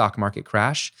in that stock market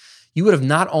crash, you would have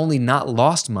not only not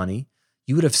lost money,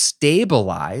 you would have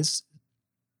stabilized.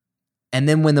 And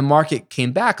then when the market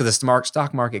came back, because the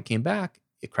stock market came back,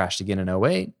 it crashed again in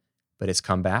 2008, but it's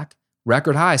come back.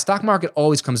 Record high. Stock market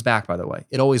always comes back, by the way.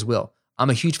 It always will. I'm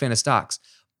a huge fan of stocks.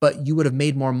 But you would have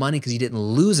made more money because you didn't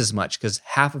lose as much because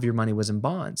half of your money was in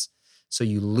bonds. So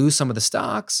you lose some of the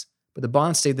stocks, but the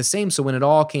bonds stayed the same. So when it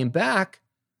all came back,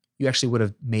 you actually would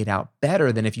have made out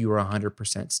better than if you were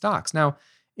 100% stocks. Now,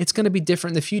 it's going to be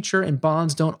different in the future, and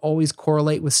bonds don't always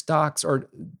correlate with stocks, or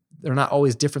they're not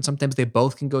always different. Sometimes they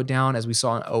both can go down, as we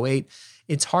saw in 2008.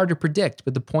 It's hard to predict,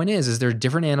 but the point is they're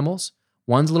different animals.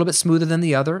 One's a little bit smoother than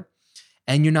the other.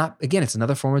 And you're not, again, it's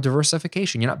another form of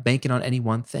diversification. You're not banking on any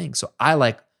one thing. So I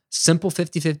like simple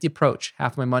 50-50 approach.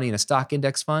 Half of my money in a stock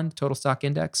index fund, total stock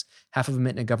index, half of it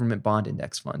in a government bond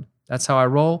index fund. That's how I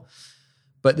roll.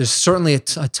 But there's certainly a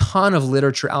ton of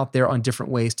literature out there on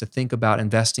different ways to think about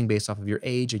investing based off of your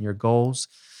age and your goals.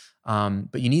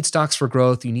 But you need stocks for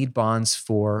growth. You need bonds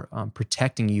for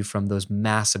protecting you from those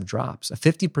massive drops. A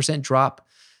 50% drop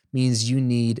means you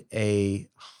need a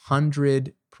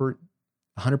 100%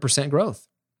 growth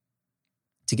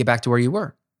to get back to where you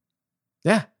were.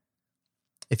 Yeah.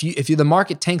 If the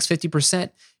market tanks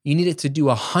 50%, you need it to do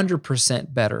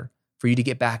 100% better for you to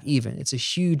get back even. It's a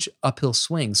huge uphill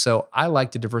swing. So I like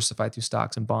to diversify through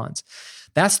stocks and bonds.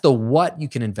 That's the what you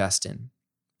can invest in.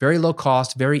 Very low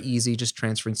cost, very easy, just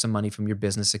transferring some money from your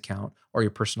business account or your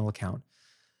personal account.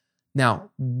 Now,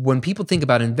 when people think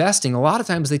about investing, a lot of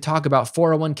times they talk about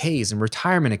 401ks and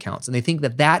retirement accounts, and they think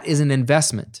that that is an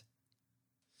investment.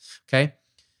 Okay?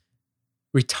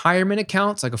 Retirement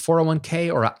accounts like a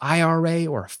 401k or an IRA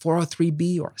or a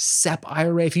 403b or a SEP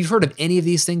IRA. If you've heard of any of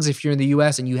these things, if you're in the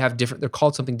US and you have different, they're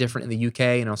called something different in the UK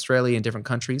and Australia and different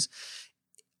countries.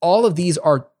 All of these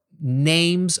are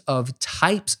names of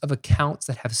types of accounts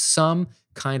that have some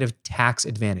kind of tax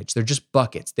advantage. They're just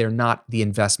buckets. They're not the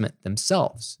investment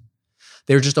themselves.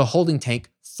 They're just a holding tank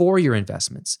for your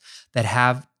investments that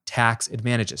have tax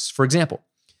advantages. For example,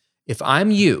 if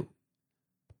I'm you,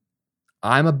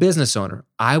 I'm a business owner,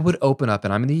 I would open up,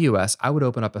 and I'm in the US, I would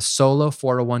open up a solo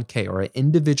 401k or an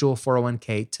individual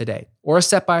 401k today, or a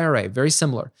SEP IRA, very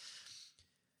similar.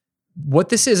 What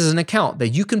this is an account that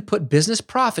you can put business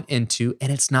profit into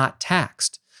and it's not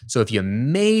taxed. So if you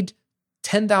made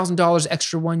 $10,000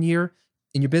 extra one year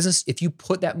in your business, if you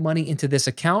put that money into this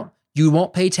account, you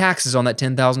won't pay taxes on that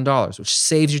 $10,000, which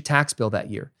saves your tax bill that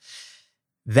year.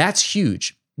 That's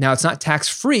huge. Now, it's not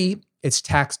tax-free, it's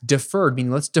tax deferred,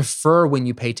 meaning let's defer when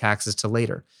you pay taxes to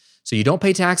later. So you don't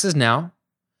pay taxes now.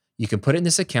 You can put it in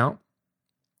this account.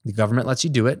 The government lets you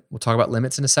do it. We'll talk about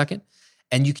limits in a second.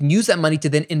 And you can use that money to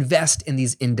then invest in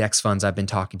these index funds I've been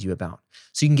talking to you about.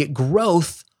 So you can get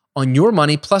growth on your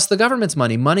money plus the government's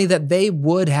money that they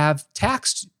would have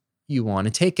taxed you on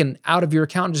and taken out of your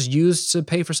account and just used to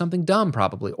pay for something dumb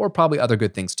probably, or probably other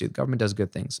good things too. The government does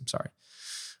good things. I'm sorry.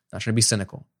 Not trying to be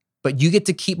cynical. But you get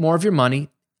to keep more of your money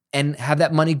and have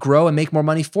that money grow and make more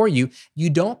money for you. You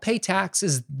don't pay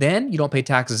taxes then. You don't pay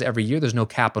taxes every year. There's no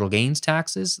capital gains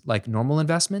taxes like normal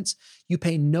investments. You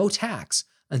pay no tax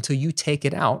until you take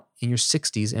it out in your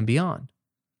 60s and beyond,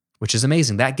 which is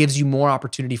amazing. That gives you more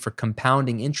opportunity for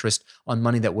compounding interest on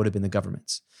money that would have been the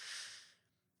government's.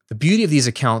 The beauty of these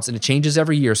accounts, and it changes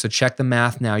every year, so check the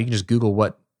math now. You can just Google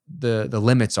what the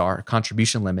limits are,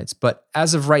 contribution limits. But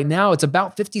as of right now, it's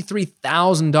about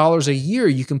 $53,000 a year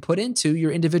you can put into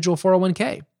your individual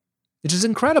 401k, which is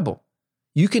incredible.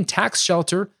 You can tax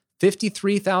shelter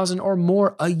 $53,000 or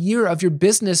more a year of your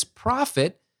business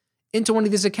profit into one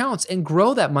of these accounts and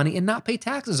grow that money and not pay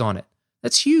taxes on it.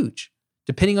 That's huge.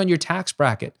 Depending on your tax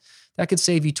bracket, that could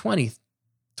save you $20,000,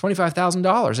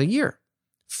 $25,000 a year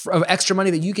of extra money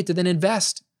that you get to then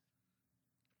invest.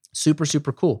 Super,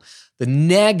 super cool. The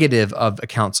negative of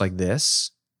accounts like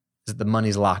this is that the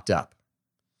money's locked up.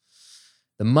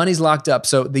 The money's locked up.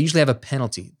 So they usually have a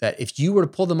penalty that if you were to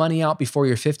pull the money out before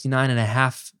your 59 and a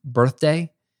half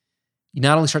birthday, you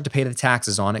not only start to pay the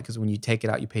taxes on it, because when you take it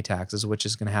out, you pay taxes, which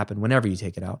is going to happen whenever you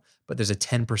take it out, but there's a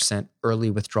 10%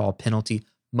 early withdrawal penalty.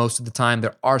 Most of the time,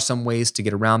 there are some ways to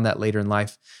get around that later in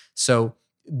life. So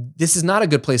this is not a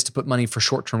good place to put money for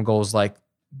short-term goals like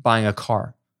buying a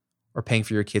car or paying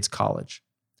for your kids' college.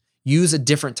 Use a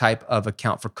different type of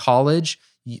account. For college,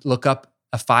 you look up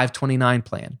a 529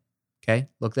 plan, okay?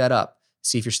 Look that up.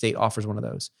 See if your state offers one of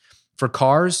those. For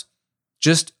cars,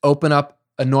 just open up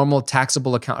a normal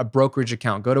taxable account, a brokerage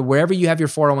account. Go to wherever you have your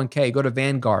 401k. Go to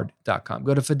Vanguard.com.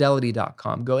 Go to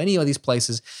Fidelity.com. Go any of these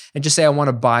places and just say, I want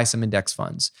to buy some index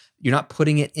funds. You're not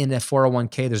putting it in a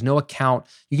 401k. There's no account.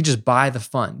 You can just buy the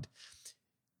fund.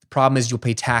 The problem is you'll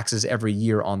pay taxes every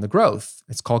year on the growth.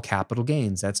 It's called capital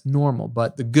gains. That's normal.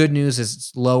 But the good news is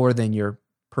it's lower than your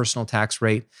personal tax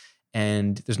rate.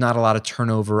 And there's not a lot of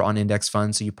turnover on index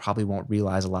funds, so you probably won't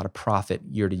realize a lot of profit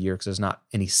year to year because there's not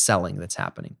any selling that's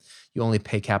happening. You only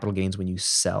pay capital gains when you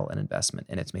sell an investment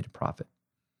and it's made a profit.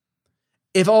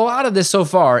 If a lot of this so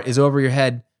far is over your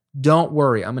head, don't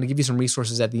worry. I'm going to give you some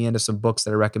resources at the end of some books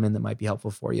that I recommend that might be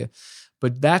helpful for you.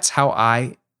 But that's how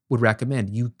I would recommend.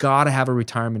 You got to have a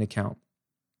retirement account.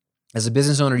 As a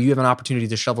business owner, you have an opportunity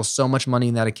to shovel so much money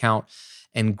in that account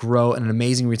and grow an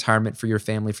amazing retirement for your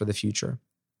family for the future.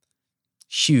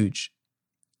 Huge.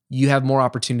 you have more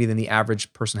opportunity than the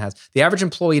average person has. The average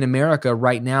employee in America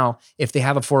right now, if they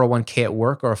have a 401k at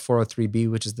work or a 403b,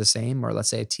 which is the same, or let's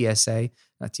say a TSP,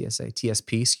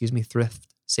 thrift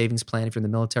savings plan if you're in the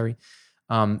military,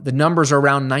 the numbers are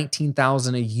around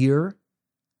 $19,000 a year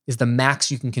is the max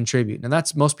you can contribute.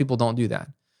 And most people don't do that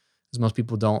because most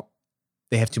people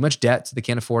they have too much debt, so they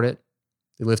can't afford it.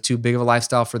 They live too big of a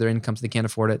lifestyle for their income, so they can't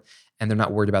afford it. And they're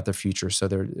not worried about their future. So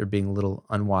they're being a little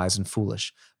unwise and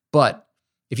foolish. But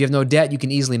if you have no debt, you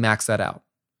can easily max that out,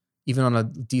 even on a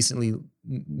decently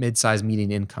mid-sized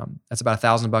median income. That's about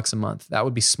 $1,000 a month. That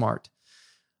would be smart.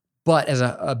 But as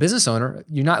a business owner,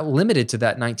 you're not limited to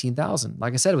that $19,000.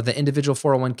 Like I said, with the individual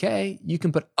 401k, you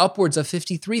can put upwards of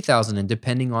 $53,000 in,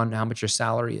 depending on how much your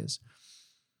salary is,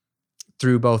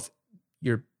 through both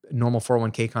your normal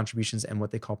 401k contributions and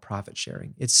what they call profit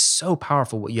sharing. It's so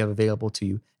powerful what you have available to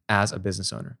you as a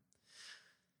business owner.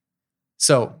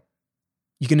 So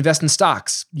you can invest in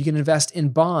stocks. You can invest in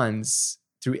bonds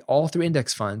through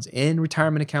index funds, in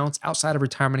retirement accounts, outside of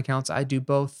retirement accounts. I do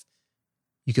both.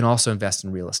 You can also invest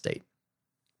in real estate.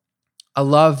 I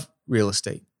love real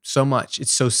estate so much.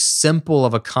 It's so simple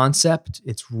of a concept.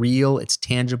 It's real. It's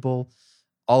tangible.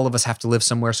 All of us have to live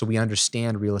somewhere, so we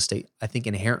understand real estate, I think,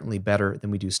 inherently better than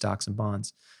we do stocks and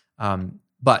bonds.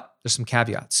 But there's some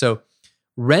caveats. So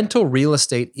rental real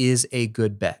estate is a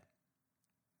good bet.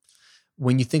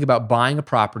 When you think about buying a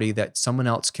property that someone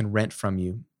else can rent from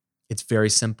you, it's very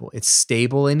simple. It's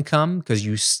stable income because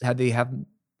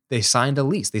they signed a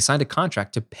lease. They signed a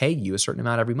contract to pay you a certain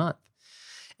amount every month.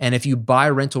 And if you buy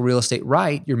rental real estate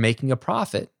right, you're making a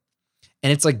profit.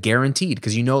 And it's like guaranteed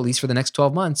because at least for the next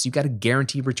 12 months, you got a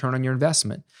guaranteed return on your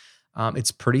investment.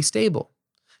 It's pretty stable.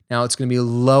 Now, it's going to be a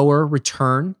lower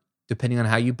return depending on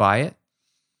how you buy it,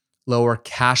 lower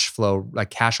cash flow, like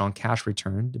cash on cash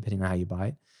return, depending on how you buy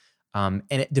it. And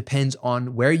it depends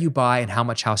on where you buy and how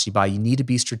much house you buy. You need to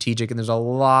be strategic. And there's a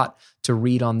lot to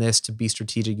read on this to be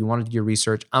strategic. You want to do your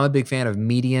research. I'm a big fan of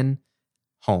median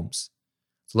homes.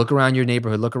 So look around your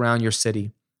neighborhood, look around your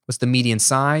city. What's the median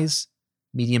size,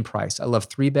 median price? I love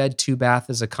 3-bed, 2-bath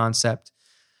as a concept.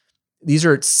 These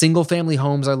are single family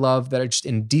homes I love that are just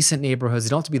in decent neighborhoods. They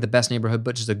don't have to be the best neighborhood,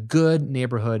 but just a good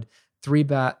neighborhood.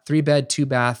 3-bed,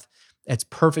 2-bath. It's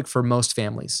perfect for most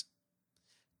families.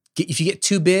 If you get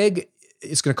too big,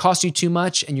 it's going to cost you too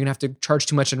much and you're going to have to charge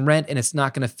too much in rent and it's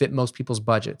not going to fit most people's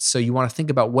budgets. So you want to think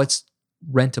about what's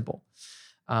rentable.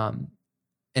 And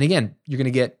again, you're going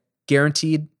to get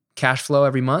guaranteed cash flow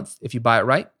every month if you buy it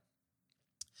right.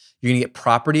 You're going to get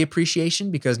property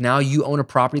appreciation because now you own a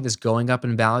property that's going up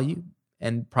in value,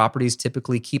 and properties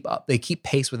typically keep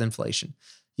pace with inflation.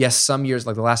 Yes, some years,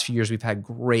 like the last few years, we've had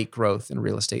great growth in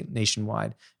real estate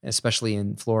nationwide, and especially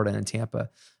in Florida and Tampa.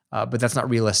 But that's not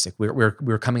realistic.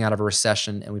 We're coming out of a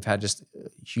recession and we've had just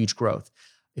huge growth.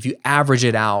 If you average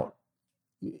it out,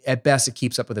 at best it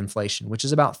keeps up with inflation, which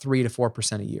is about 3 to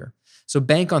 4% a year. So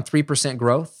bank on 3%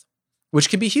 growth, which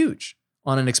can be huge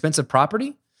on an expensive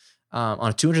property. On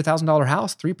a $200,000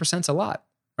 house, 3% is a lot,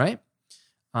 right?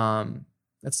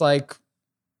 That's like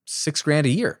 $6,000 a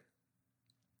year.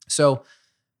 So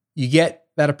you get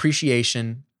that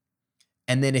appreciation,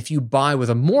 and then if you buy with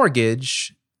a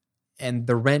mortgage and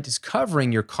the rent is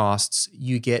covering your costs,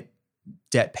 you get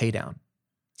debt pay down.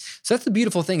 So that's the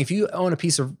beautiful thing. If you own a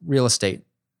piece of real estate,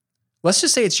 let's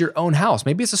just say it's your own house.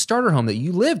 Maybe it's a starter home that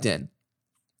you lived in.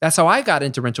 That's how I got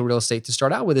into rental real estate to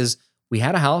start out with. Is we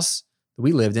had a house that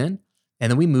we lived in,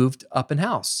 and then we moved up in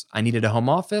house. I needed a home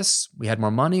office. We had more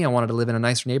money. I wanted to live in a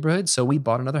nicer neighborhood. So we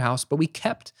bought another house, but we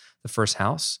kept the first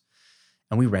house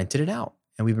and we rented it out.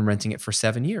 And we've been renting it for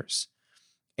 7 years.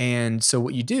 And so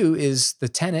what you do is the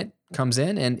tenant comes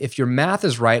in, and if your math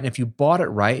is right, and if you bought it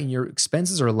right and your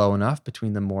expenses are low enough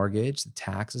between the mortgage, the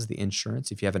taxes, the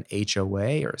insurance, if you have an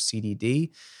HOA or a CDD,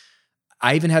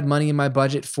 I even had money in my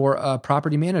budget for a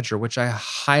property manager, which I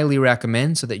highly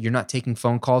recommend so that you're not taking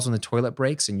phone calls when the toilet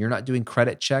breaks and you're not doing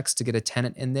credit checks to get a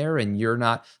tenant in there and you're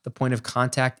not the point of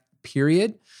contact,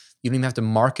 period. You don't even have to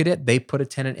market it. They put a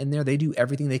tenant in there. They do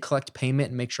everything. They collect payment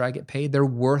and make sure I get paid. They're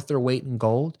worth their weight in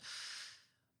gold.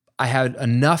 I had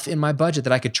enough in my budget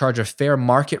that I could charge a fair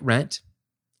market rent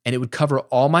and it would cover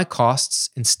all my costs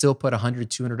and still put $100,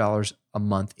 $200 a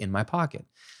month in my pocket.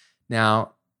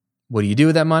 Now, what do you do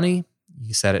with that money?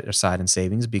 You set it aside in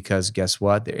savings because guess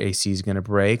what? The AC is going to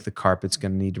break. The carpet's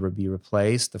going to need to be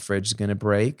replaced. The fridge is going to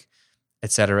break,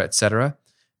 et cetera, et cetera.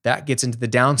 That gets into the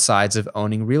downsides of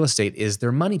owning real estate is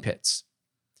their money pits.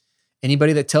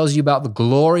 Anybody that tells you about the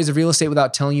glories of real estate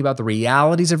without telling you about the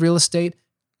realities of real estate,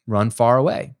 run far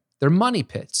away. They're money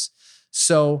pits.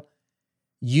 So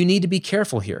you need to be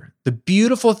careful here. The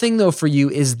beautiful thing though for you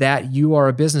is that you are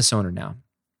a business owner now.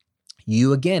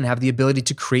 you again have the ability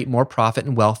to create more profit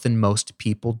and wealth than most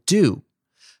people do.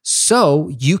 So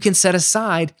you can set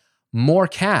aside more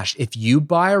cash. If you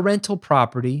buy a rental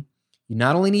property, you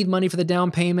not only need money for the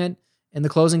down payment and the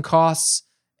closing costs,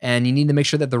 and you need to make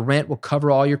sure that the rent will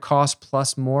cover all your costs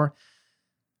plus more.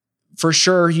 For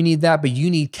sure, you need that, but you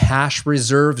need cash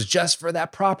reserves just for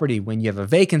that property when you have a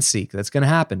vacancy, because that's going to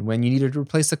happen, when you need to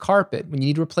replace the carpet, when you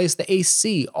need to replace the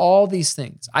AC, all these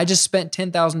things. I just spent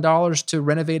 $10,000 to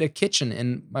renovate a kitchen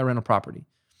in my rental property,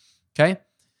 okay?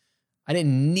 I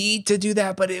didn't need to do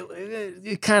that, but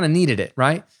it kind of needed it,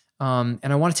 right? And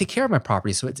I want to take care of my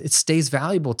property so it stays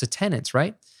valuable to tenants,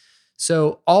 right?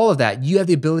 So all of that, you have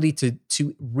the ability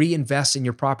to reinvest in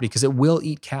your property because it will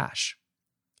eat cash.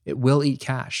 It will eat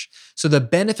cash. So the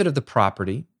benefit of the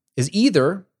property is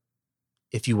either,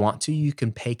 if you want to, you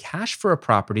can pay cash for a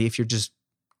property if you're just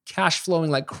cash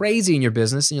flowing like crazy in your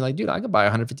business and you're like, dude, I could buy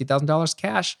 $150,000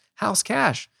 cash, house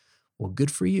cash. Well, good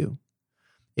for you.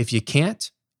 If you can't,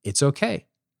 it's okay.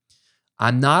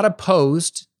 I'm not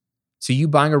opposed to you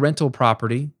buying a rental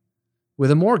property with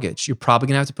a mortgage. You're probably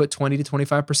going to have to put 20 to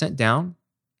 25% down.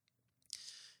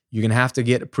 You're going to have to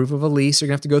get a proof of a lease. You're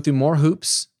going to have to go through more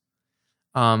hoops.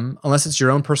 Unless it's your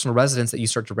own personal residence that you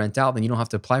start to rent out, then you don't have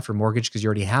to apply for a mortgage because you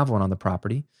already have one on the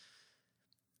property.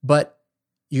 But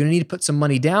you're going to need to put some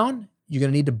money down. You're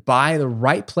going to need to buy the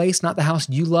right place, not the house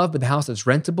you love, but the house that's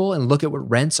rentable, and look at what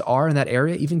rents are in that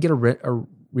area. Even get a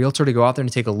realtor to go out there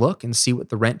and take a look and see what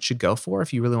the rent should go for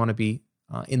if you really want to be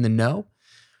in the know.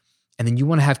 And then you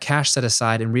want to have cash set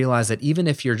aside and realize that even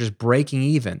if you're just breaking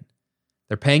even,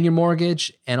 they're paying your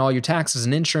mortgage and all your taxes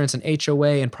and insurance and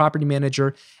HOA and property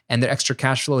manager, and their extra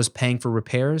cash flow is paying for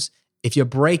repairs. If you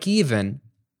break even,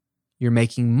 you're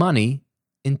making money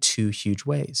in two huge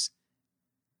ways.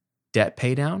 Debt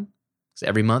pay down, because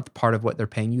every month part of what they're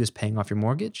paying you is paying off your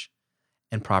mortgage,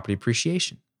 and property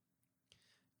appreciation.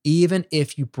 Even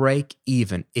if you break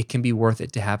even, it can be worth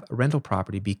it to have a rental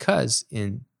property because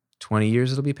in 20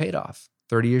 years it'll be paid off.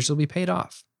 30 years it'll be paid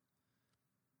off.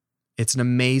 It's an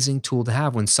amazing tool to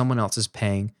have when someone else is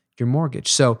paying your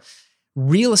mortgage. So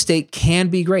real estate can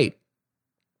be great.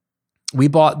 We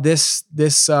bought this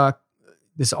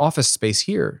office space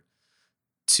here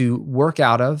to work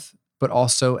out of, but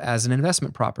also as an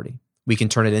investment property. We can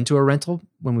turn it into a rental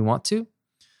when we want to,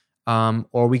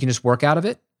 or we can just work out of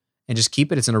it and just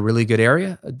keep it. It's in a really good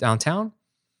area downtown,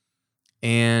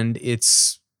 and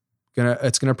it's gonna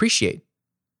appreciate.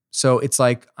 So it's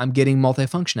like I'm getting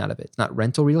multifunction out of it. It's not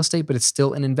rental real estate, but it's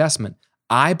still an investment.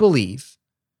 I believe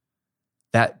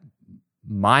that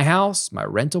my house, my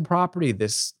rental property,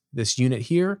 this unit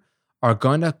here are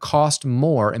going to cost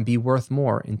more and be worth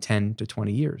more in 10 to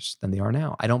 20 years than they are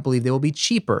now. I don't believe they will be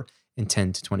cheaper in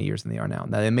 10 to 20 years than they are now.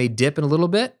 Now, they may dip in a little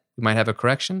bit. We might have a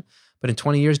correction. But in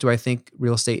 20 years, do I think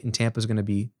real estate in Tampa is going to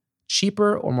be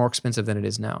cheaper or more expensive than it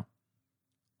is now?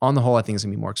 On the whole, I think it's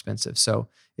going to be more expensive. So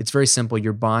it's very simple.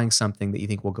 You're buying something that you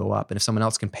think will go up. And if someone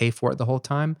else can pay for it the whole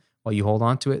time while you hold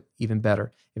on to it, even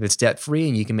better. If it's debt-free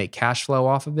and you can make cash flow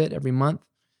off of it every month,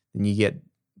 then you get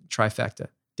trifecta.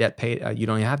 Debt pay, you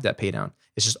don't even have debt pay down.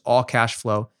 It's just all cash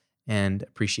flow and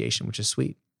appreciation, which is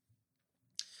sweet.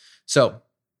 So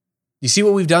you see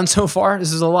what we've done so far?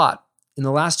 This is a lot. In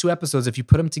the last 2 episodes, if you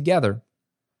put them together,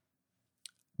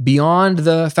 beyond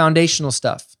the foundational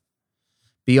stuff,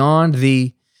 beyond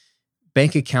the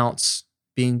bank accounts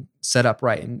being set up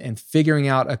right and figuring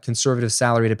out a conservative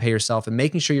salary to pay yourself and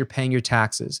making sure you're paying your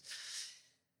taxes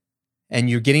and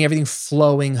you're getting everything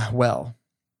flowing well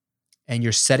and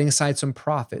you're setting aside some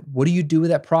profit. What do you do with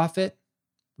that profit?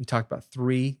 We talked about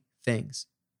 3 things.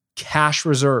 Cash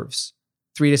reserves,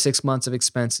 3 to 6 months of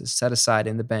expenses set aside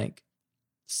in the bank,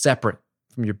 separate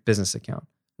from your business account,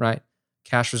 right?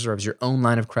 Cash reserves, your own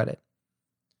line of credit.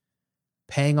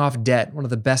 Paying off debt, one of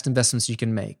the best investments you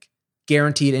can make.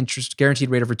 Guaranteed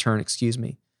rate of return,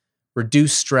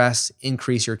 Reduce stress,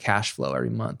 increase your cash flow every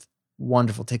month.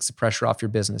 Wonderful, takes the pressure off your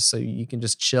business so you can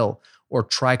just chill or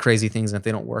try crazy things, and if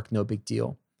they don't work, no big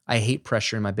deal. I hate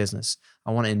pressure in my business.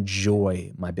 I want to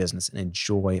enjoy my business and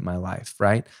enjoy my life,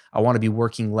 right? I want to be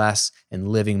working less and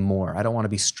living more. I don't want to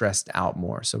be stressed out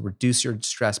more. So reduce your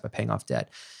stress by paying off debt.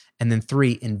 And then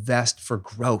 3, invest for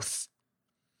growth.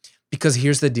 Because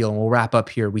here's the deal, and we'll wrap up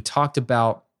here. We talked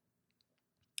about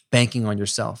banking on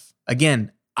yourself.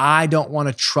 Again, I don't want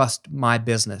to trust my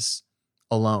business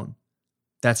alone.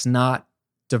 That's not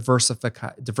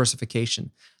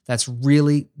diversification. That's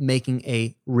really making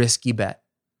a risky bet.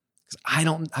 Because I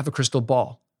don't have a crystal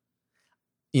ball.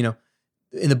 You know,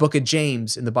 in the book of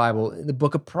James, in the Bible, in the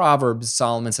book of Proverbs,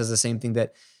 Solomon says the same thing,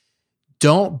 that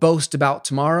don't boast about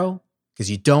tomorrow because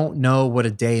you don't know what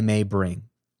a day may bring.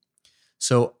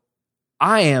 So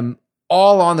I am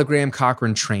all on the Graham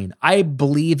Cochran train. I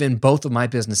believe in both of my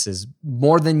businesses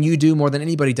more than you do, more than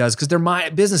anybody does, because they're my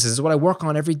businesses. It's what I work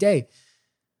on every day.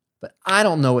 But I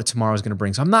don't know what tomorrow is going to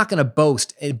bring. So I'm not going to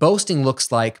boast. Boasting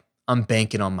looks like I'm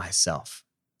banking on myself.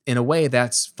 In a way,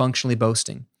 that's functionally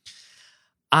boasting.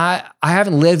 I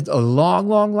haven't lived a long,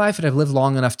 long life, but I've lived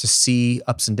long enough to see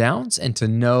ups and downs and to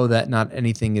know that not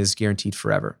anything is guaranteed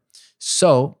forever.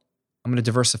 So I'm going to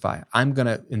diversify. I'm going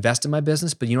to invest in my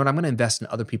business, but you know what? I'm going to invest in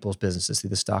other people's businesses through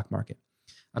the stock market.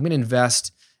 I'm going to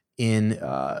invest in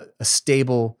a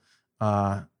stable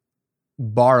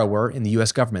borrower in the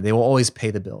US government. They will always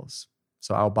pay the bills.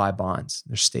 So I'll buy bonds.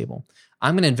 They're stable.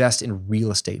 I'm going to invest in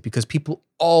real estate because people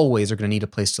always are going to need a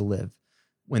place to live.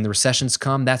 When the recessions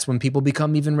come, that's when people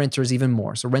become even renters even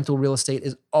more. So rental real estate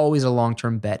is always a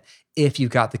long-term bet if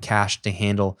you've got the cash to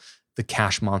handle the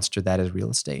cash monster that is real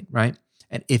estate, right?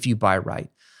 And if you buy right.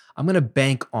 I'm going to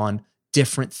bank on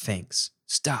different things: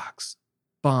 stocks,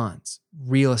 bonds,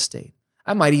 real estate.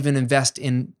 I might even invest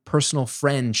in personal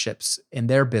friendships in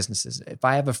their businesses. If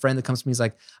I have a friend that comes to me, he's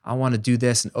like, I want to do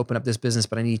this and open up this business,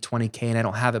 but I need $20K and I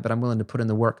don't have it, but I'm willing to put in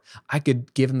the work. I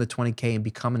could give him the $20K and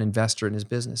become an investor in his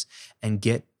business and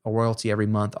get a royalty every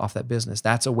month off that business.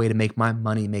 That's a way to make my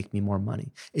money make me more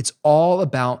money. It's all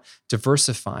about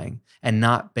diversifying and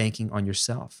not banking on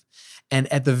yourself.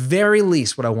 And at the very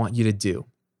least, what I want you to do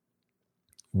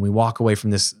when we walk away from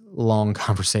this long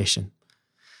conversation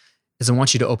is I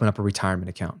want you to open up a retirement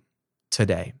account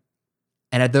today.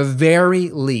 And at the very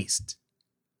least,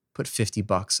 put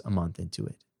 $50 a month into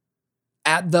it.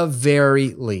 At the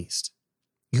very least.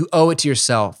 You owe it to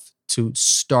yourself to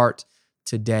start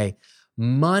today.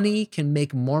 Money can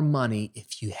make more money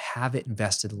if you have it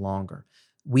invested longer.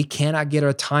 We cannot get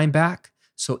our time back,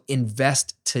 so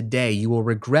invest today. You will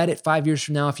regret it 5 years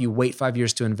from now if you wait 5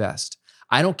 years to invest.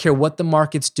 I don't care what the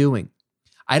market's doing.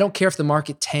 I don't care if the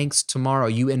market tanks tomorrow.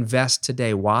 You invest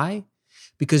today. Why?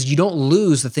 Because you don't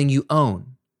lose the thing you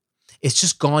own. It's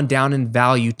just gone down in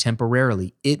value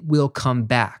temporarily. It will come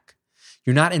back.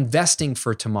 You're not investing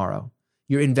for tomorrow.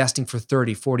 You're investing for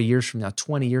 30, 40 years from now,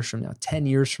 20 years from now, 10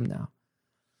 years from now.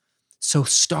 So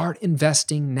start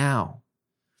investing now.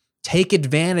 Take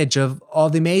advantage of all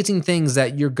the amazing things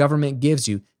that your government gives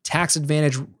you. Tax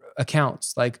advantage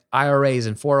accounts like IRAs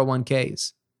and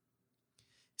 401ks.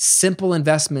 Simple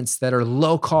investments that are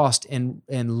low cost and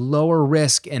lower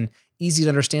risk and easy to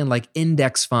understand, like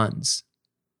index funds.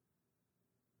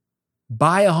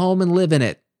 Buy a home and live in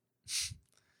it.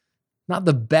 Not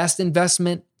the best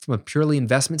investment from a purely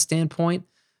investment standpoint,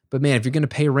 but man, if you're going to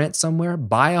pay rent somewhere,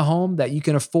 buy a home that you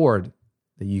can afford,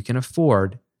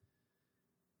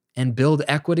 and build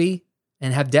equity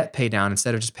and have debt pay down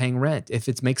instead of just paying rent. If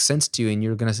it makes sense to you and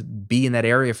you're going to be in that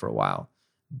area for a while.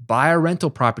 Buy a rental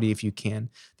property if you can.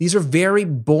 These are very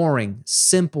boring,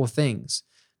 simple things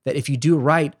that if you do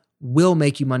right, will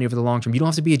make you money over the long term. You don't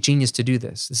have to be a genius to do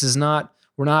this.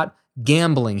 We're not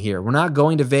gambling here. We're not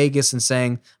going to Vegas and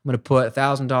saying, I'm going to put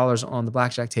 $1,000 on the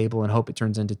blackjack table and hope it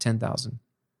turns into 10,000.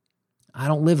 I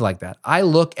don't live like that. I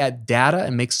look at data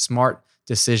and make smart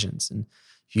decisions. And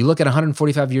if you look at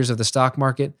 145 years of the stock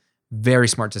market, very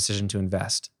smart decision to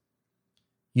invest.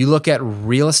 You look at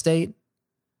real estate,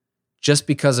 just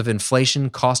because of inflation,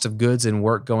 cost of goods and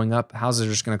work going up, houses are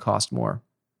just going to cost more.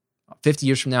 50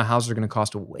 years from now, houses are going to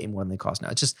cost way more than they cost now.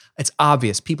 It's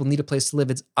obvious. People need a place to live.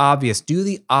 It's obvious. Do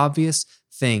the obvious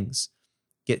things.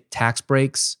 Get tax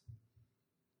breaks,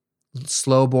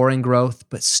 slow, boring growth,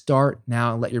 but start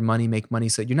now and let your money make money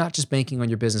so that you're not just banking on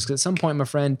your business. Because at some point, my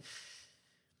friend,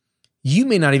 you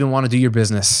may not even want to do your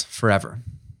business forever.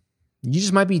 You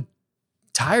just might be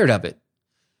tired of it.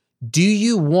 Do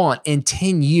you want in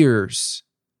 10 years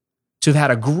to have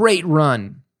had a great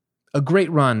run,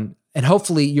 and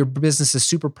hopefully your business is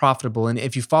super profitable? And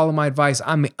if you follow my advice,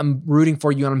 I'm rooting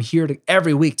for you, and I'm here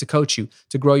every week to coach you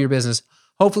to grow your business.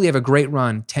 Hopefully you have a great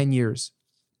run, 10 years,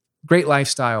 great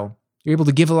lifestyle. You're able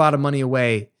to give a lot of money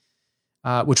away,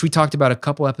 which we talked about a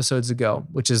couple episodes ago,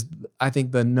 which is, I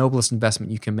think, the noblest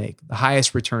investment you can make, the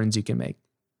highest returns you can make.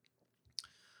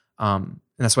 And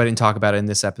that's why I didn't talk about it in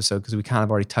this episode, because we kind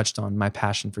of already touched on my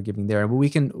passion for giving there. But we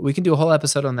can do a whole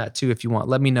episode on that too if you want.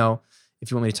 Let me know if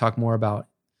you want me to talk more about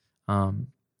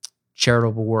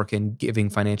charitable work and giving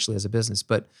financially as a business.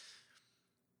 But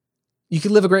you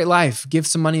can live a great life, give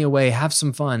some money away, have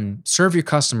some fun, serve your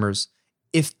customers.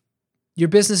 If your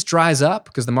business dries up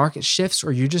because the market shifts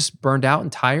or you're just burned out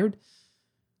and tired,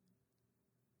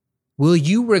 will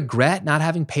you regret not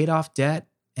having paid off debt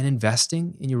and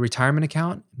investing in your retirement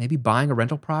account, maybe buying a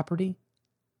rental property?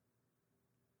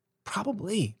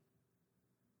 Probably.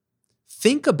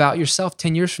 Think about yourself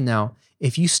 10 years from now.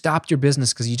 If you stopped your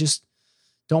business because you just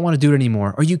don't want to do it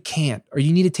anymore, or you can't, or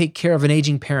you need to take care of an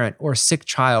aging parent or a sick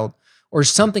child, or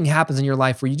something happens in your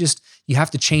life where you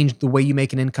have to change the way you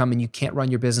make an income and you can't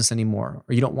run your business anymore,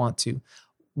 or you don't want to,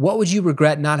 what would you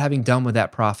regret not having done with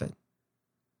that profit?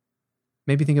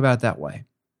 Maybe think about it that way.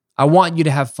 I want you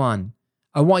to have fun.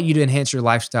 I want you to enhance your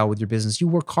lifestyle with your business. You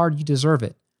work hard, you deserve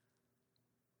it.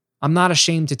 I'm not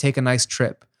ashamed to take a nice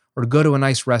trip or to go to a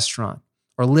nice restaurant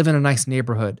or live in a nice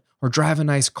neighborhood or drive a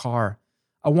nice car.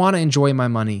 I want to enjoy my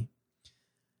money,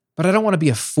 but I don't want to be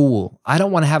a fool. I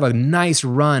don't want to have a nice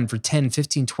run for 10,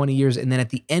 15, 20 years. And then at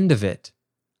the end of it,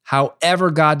 however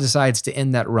God decides to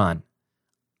end that run,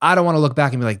 I don't want to look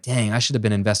back and be like, dang, I should have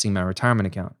been investing in my retirement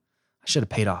account. I should have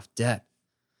paid off debt.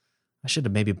 I should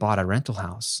have maybe bought a rental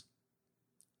house.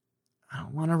 I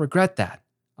don't want to regret that.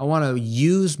 I want to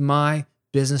use my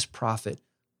business profit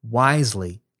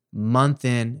wisely, month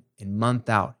in and month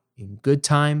out, in good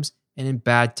times and in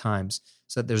bad times,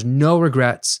 so that there's no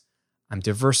regrets. I'm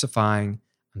diversifying.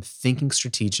 I'm thinking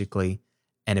strategically.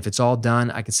 And if it's all done,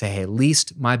 I can say, hey, at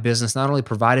least my business not only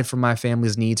provided for my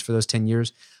family's needs for those 10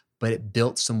 years, but it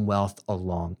built some wealth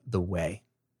along the way.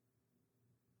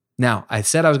 Now, I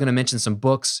said I was going to mention some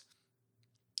books,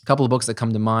 a couple of books that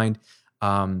come to mind.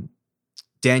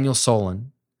 Daniel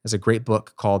Solon has a great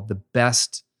book called The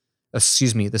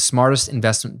Smartest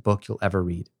Investment Book You'll Ever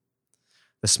Read.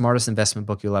 The Smartest Investment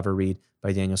Book You'll Ever Read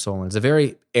by Daniel Solon. It's a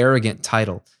very arrogant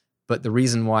title, but the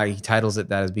reason why he titles it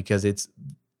that is because it's,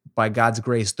 by God's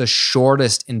grace, the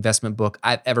shortest investment book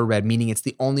I've ever read, meaning it's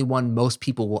the only one most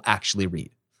people will actually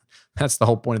read. That's the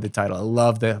whole point of the title. I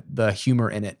love the humor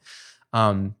in it.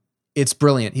 It's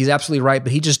brilliant. He's absolutely right,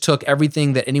 but he just took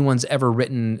everything that anyone's ever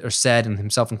written or said, and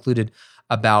himself included,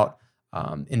 about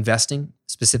investing,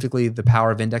 specifically the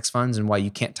power of index funds and why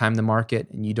you can't time the market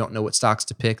and you don't know what stocks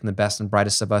to pick, and the best and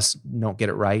brightest of us don't get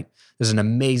it right. There's an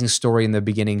amazing story in the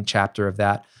beginning chapter of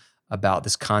that about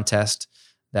this contest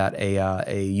that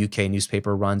a UK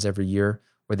newspaper runs every year,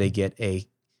 where they get a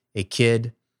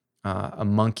kid, a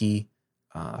monkey,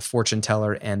 a fortune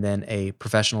teller, and then a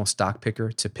professional stock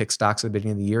picker to pick stocks at the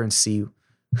beginning of the year and see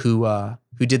who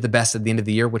did the best at the end of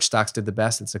the year, which stocks did the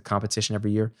best. It's a competition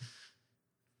every year.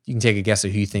 You can take a guess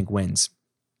at who you think wins.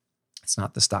 It's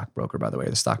not the stockbroker, by the way,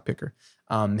 the stock picker.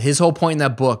 His whole point in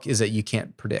that book is that you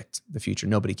can't predict the future.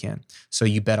 Nobody can. So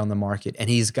you bet on the market. And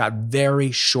he's got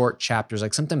very short chapters,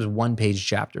 like sometimes one-page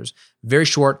chapters. Very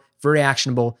short, very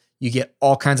actionable. You get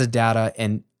all kinds of data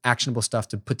and actionable stuff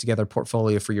to put together a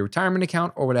portfolio for your retirement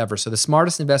account or whatever. So The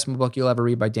Smartest Investment Book You'll Ever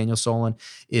Read by Daniel Solon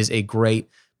is a great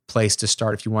place to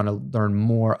start if you want to learn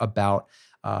more about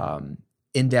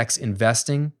index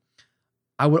investing.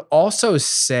 I would also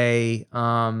say,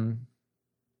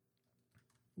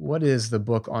 what is the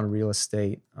book on real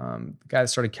estate? The guy that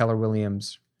started Keller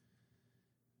Williams.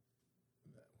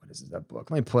 What is that book?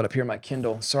 Let me pull it up here on my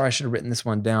Kindle. Sorry, I should have written this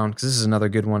one down because this is another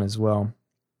good one as well.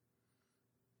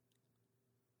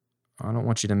 I don't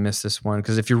want you to miss this one,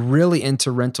 because if you're really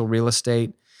into rental real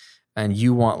estate and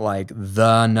you want like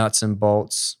the nuts and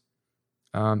bolts,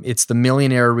 it's The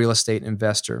Millionaire Real Estate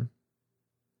Investor.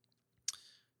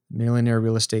 Millionaire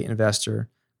Real Estate Investor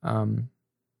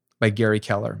by Gary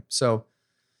Keller. So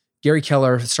Gary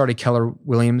Keller started Keller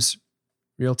Williams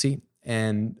Realty,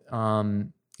 and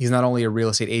he's not only a real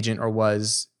estate agent, or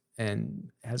was,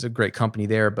 and has a great company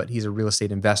there, but he's a real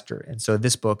estate investor. And so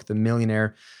this book, The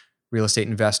Millionaire Real Estate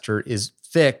Investor, is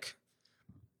thick,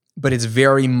 but it's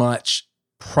very much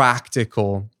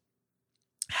practical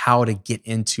how to get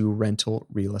into rental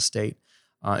real estate.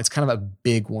 It's kind of a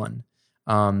big one.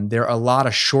 There are a lot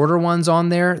of shorter ones on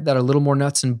there that are a little more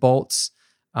nuts and bolts.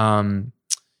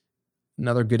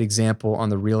 Another good example on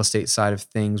the real estate side of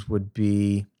things would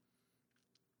be,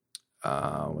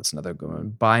 what's another good one?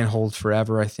 Buy and Hold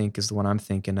Forever, I think, is the one I'm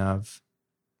thinking of.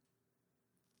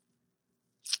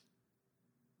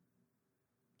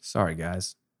 Sorry,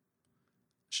 guys.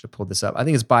 I should have pulled this up. I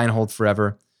think it's Buy and Hold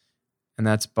Forever, and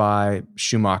that's by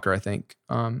Schumacher, I think.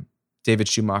 David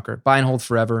Schumacher. Buy and Hold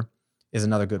Forever is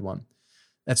another good one.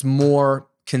 That's more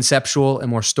conceptual and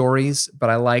more stories, but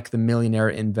I like The Millionaire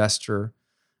Investor,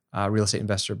 Real Estate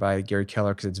Investor by Gary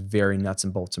Keller, because it's very nuts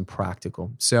and bolts and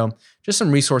practical. So just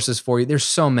some resources for you. There's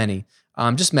so many.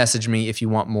 Just message me if you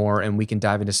want more, and we can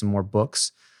dive into some more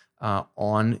books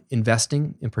on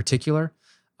investing in particular.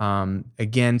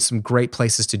 Again, some great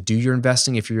places to do your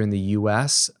investing if you're in the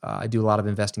US. I do a lot of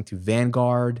investing through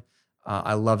Vanguard.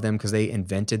 I love them because they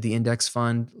invented the index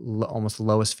fund, almost the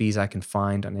lowest fees I can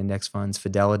find on index funds.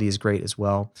 Fidelity is great as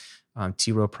well.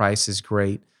 T. Rowe Price is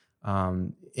great.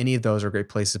 Any of those are great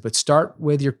places, but start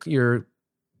with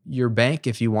your bank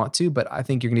if you want to, but I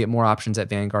think you're going to get more options at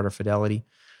Vanguard or Fidelity.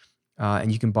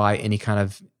 and you can buy any kind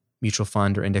of mutual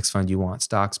fund or index fund you want,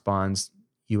 stocks, bonds,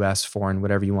 US, foreign,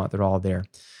 whatever you want, they're all there.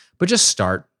 But just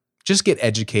start, just get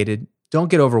educated. Don't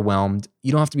get overwhelmed.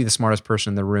 You don't have to be the smartest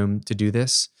person in the room to do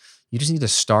this. You just need to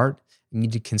start. You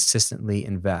need to consistently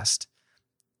invest.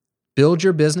 Build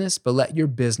your business, but let your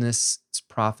business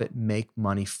profit make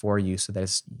money for you so that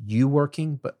it's you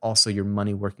working, but also your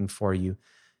money working for you.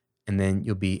 And then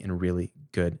you'll be in really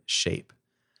good shape.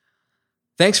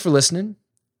 Thanks for listening.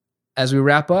 As we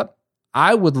wrap up,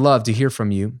 I would love to hear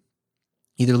from you.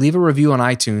 Either leave a review on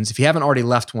iTunes. If you haven't already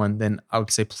left one, then I would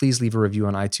say please leave a review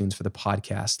on iTunes for the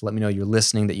podcast. Let me know you're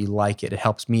listening, that you like it. It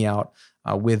helps me out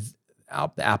with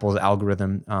the Apple's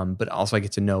algorithm, but also I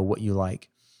get to know what you like.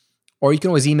 Or you can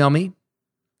always email me.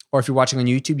 Or if you're watching on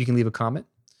YouTube, you can leave a comment.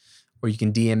 Or you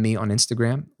can DM me on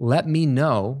Instagram. Let me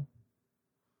know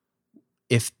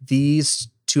if these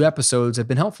 2 episodes have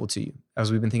been helpful to you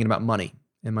as we've been thinking about money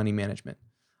and money management.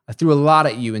 I threw a lot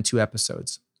at you in 2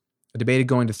 episodes. I debated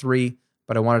going to 3,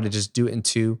 but I wanted to just do it in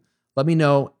 2. Let me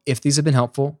know if these have been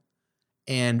helpful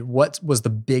and what was the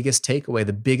biggest takeaway,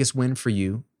 the biggest win for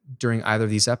you during either of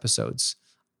these episodes.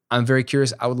 I'm very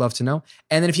curious. I would love to know.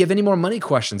 And then if you have any more money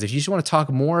questions, if you just want to talk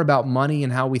more about money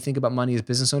and how we think about money as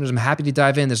business owners, I'm happy to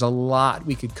dive in. There's a lot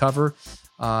we could cover.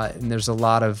 And there's a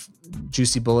lot of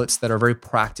juicy bullets that are very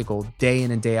practical, day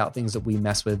in and day out, things that we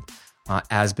mess with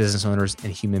as business owners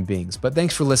and human beings. But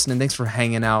thanks for listening. Thanks for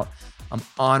hanging out. I'm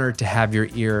honored to have your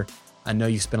ear. I know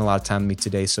you spent a lot of time with me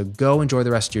today. So go enjoy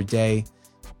the rest of your day.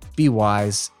 Be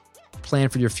wise. Plan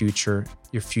for your future.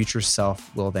 Your future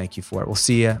self will thank you for it. We'll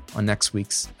see you on next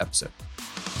week's episode.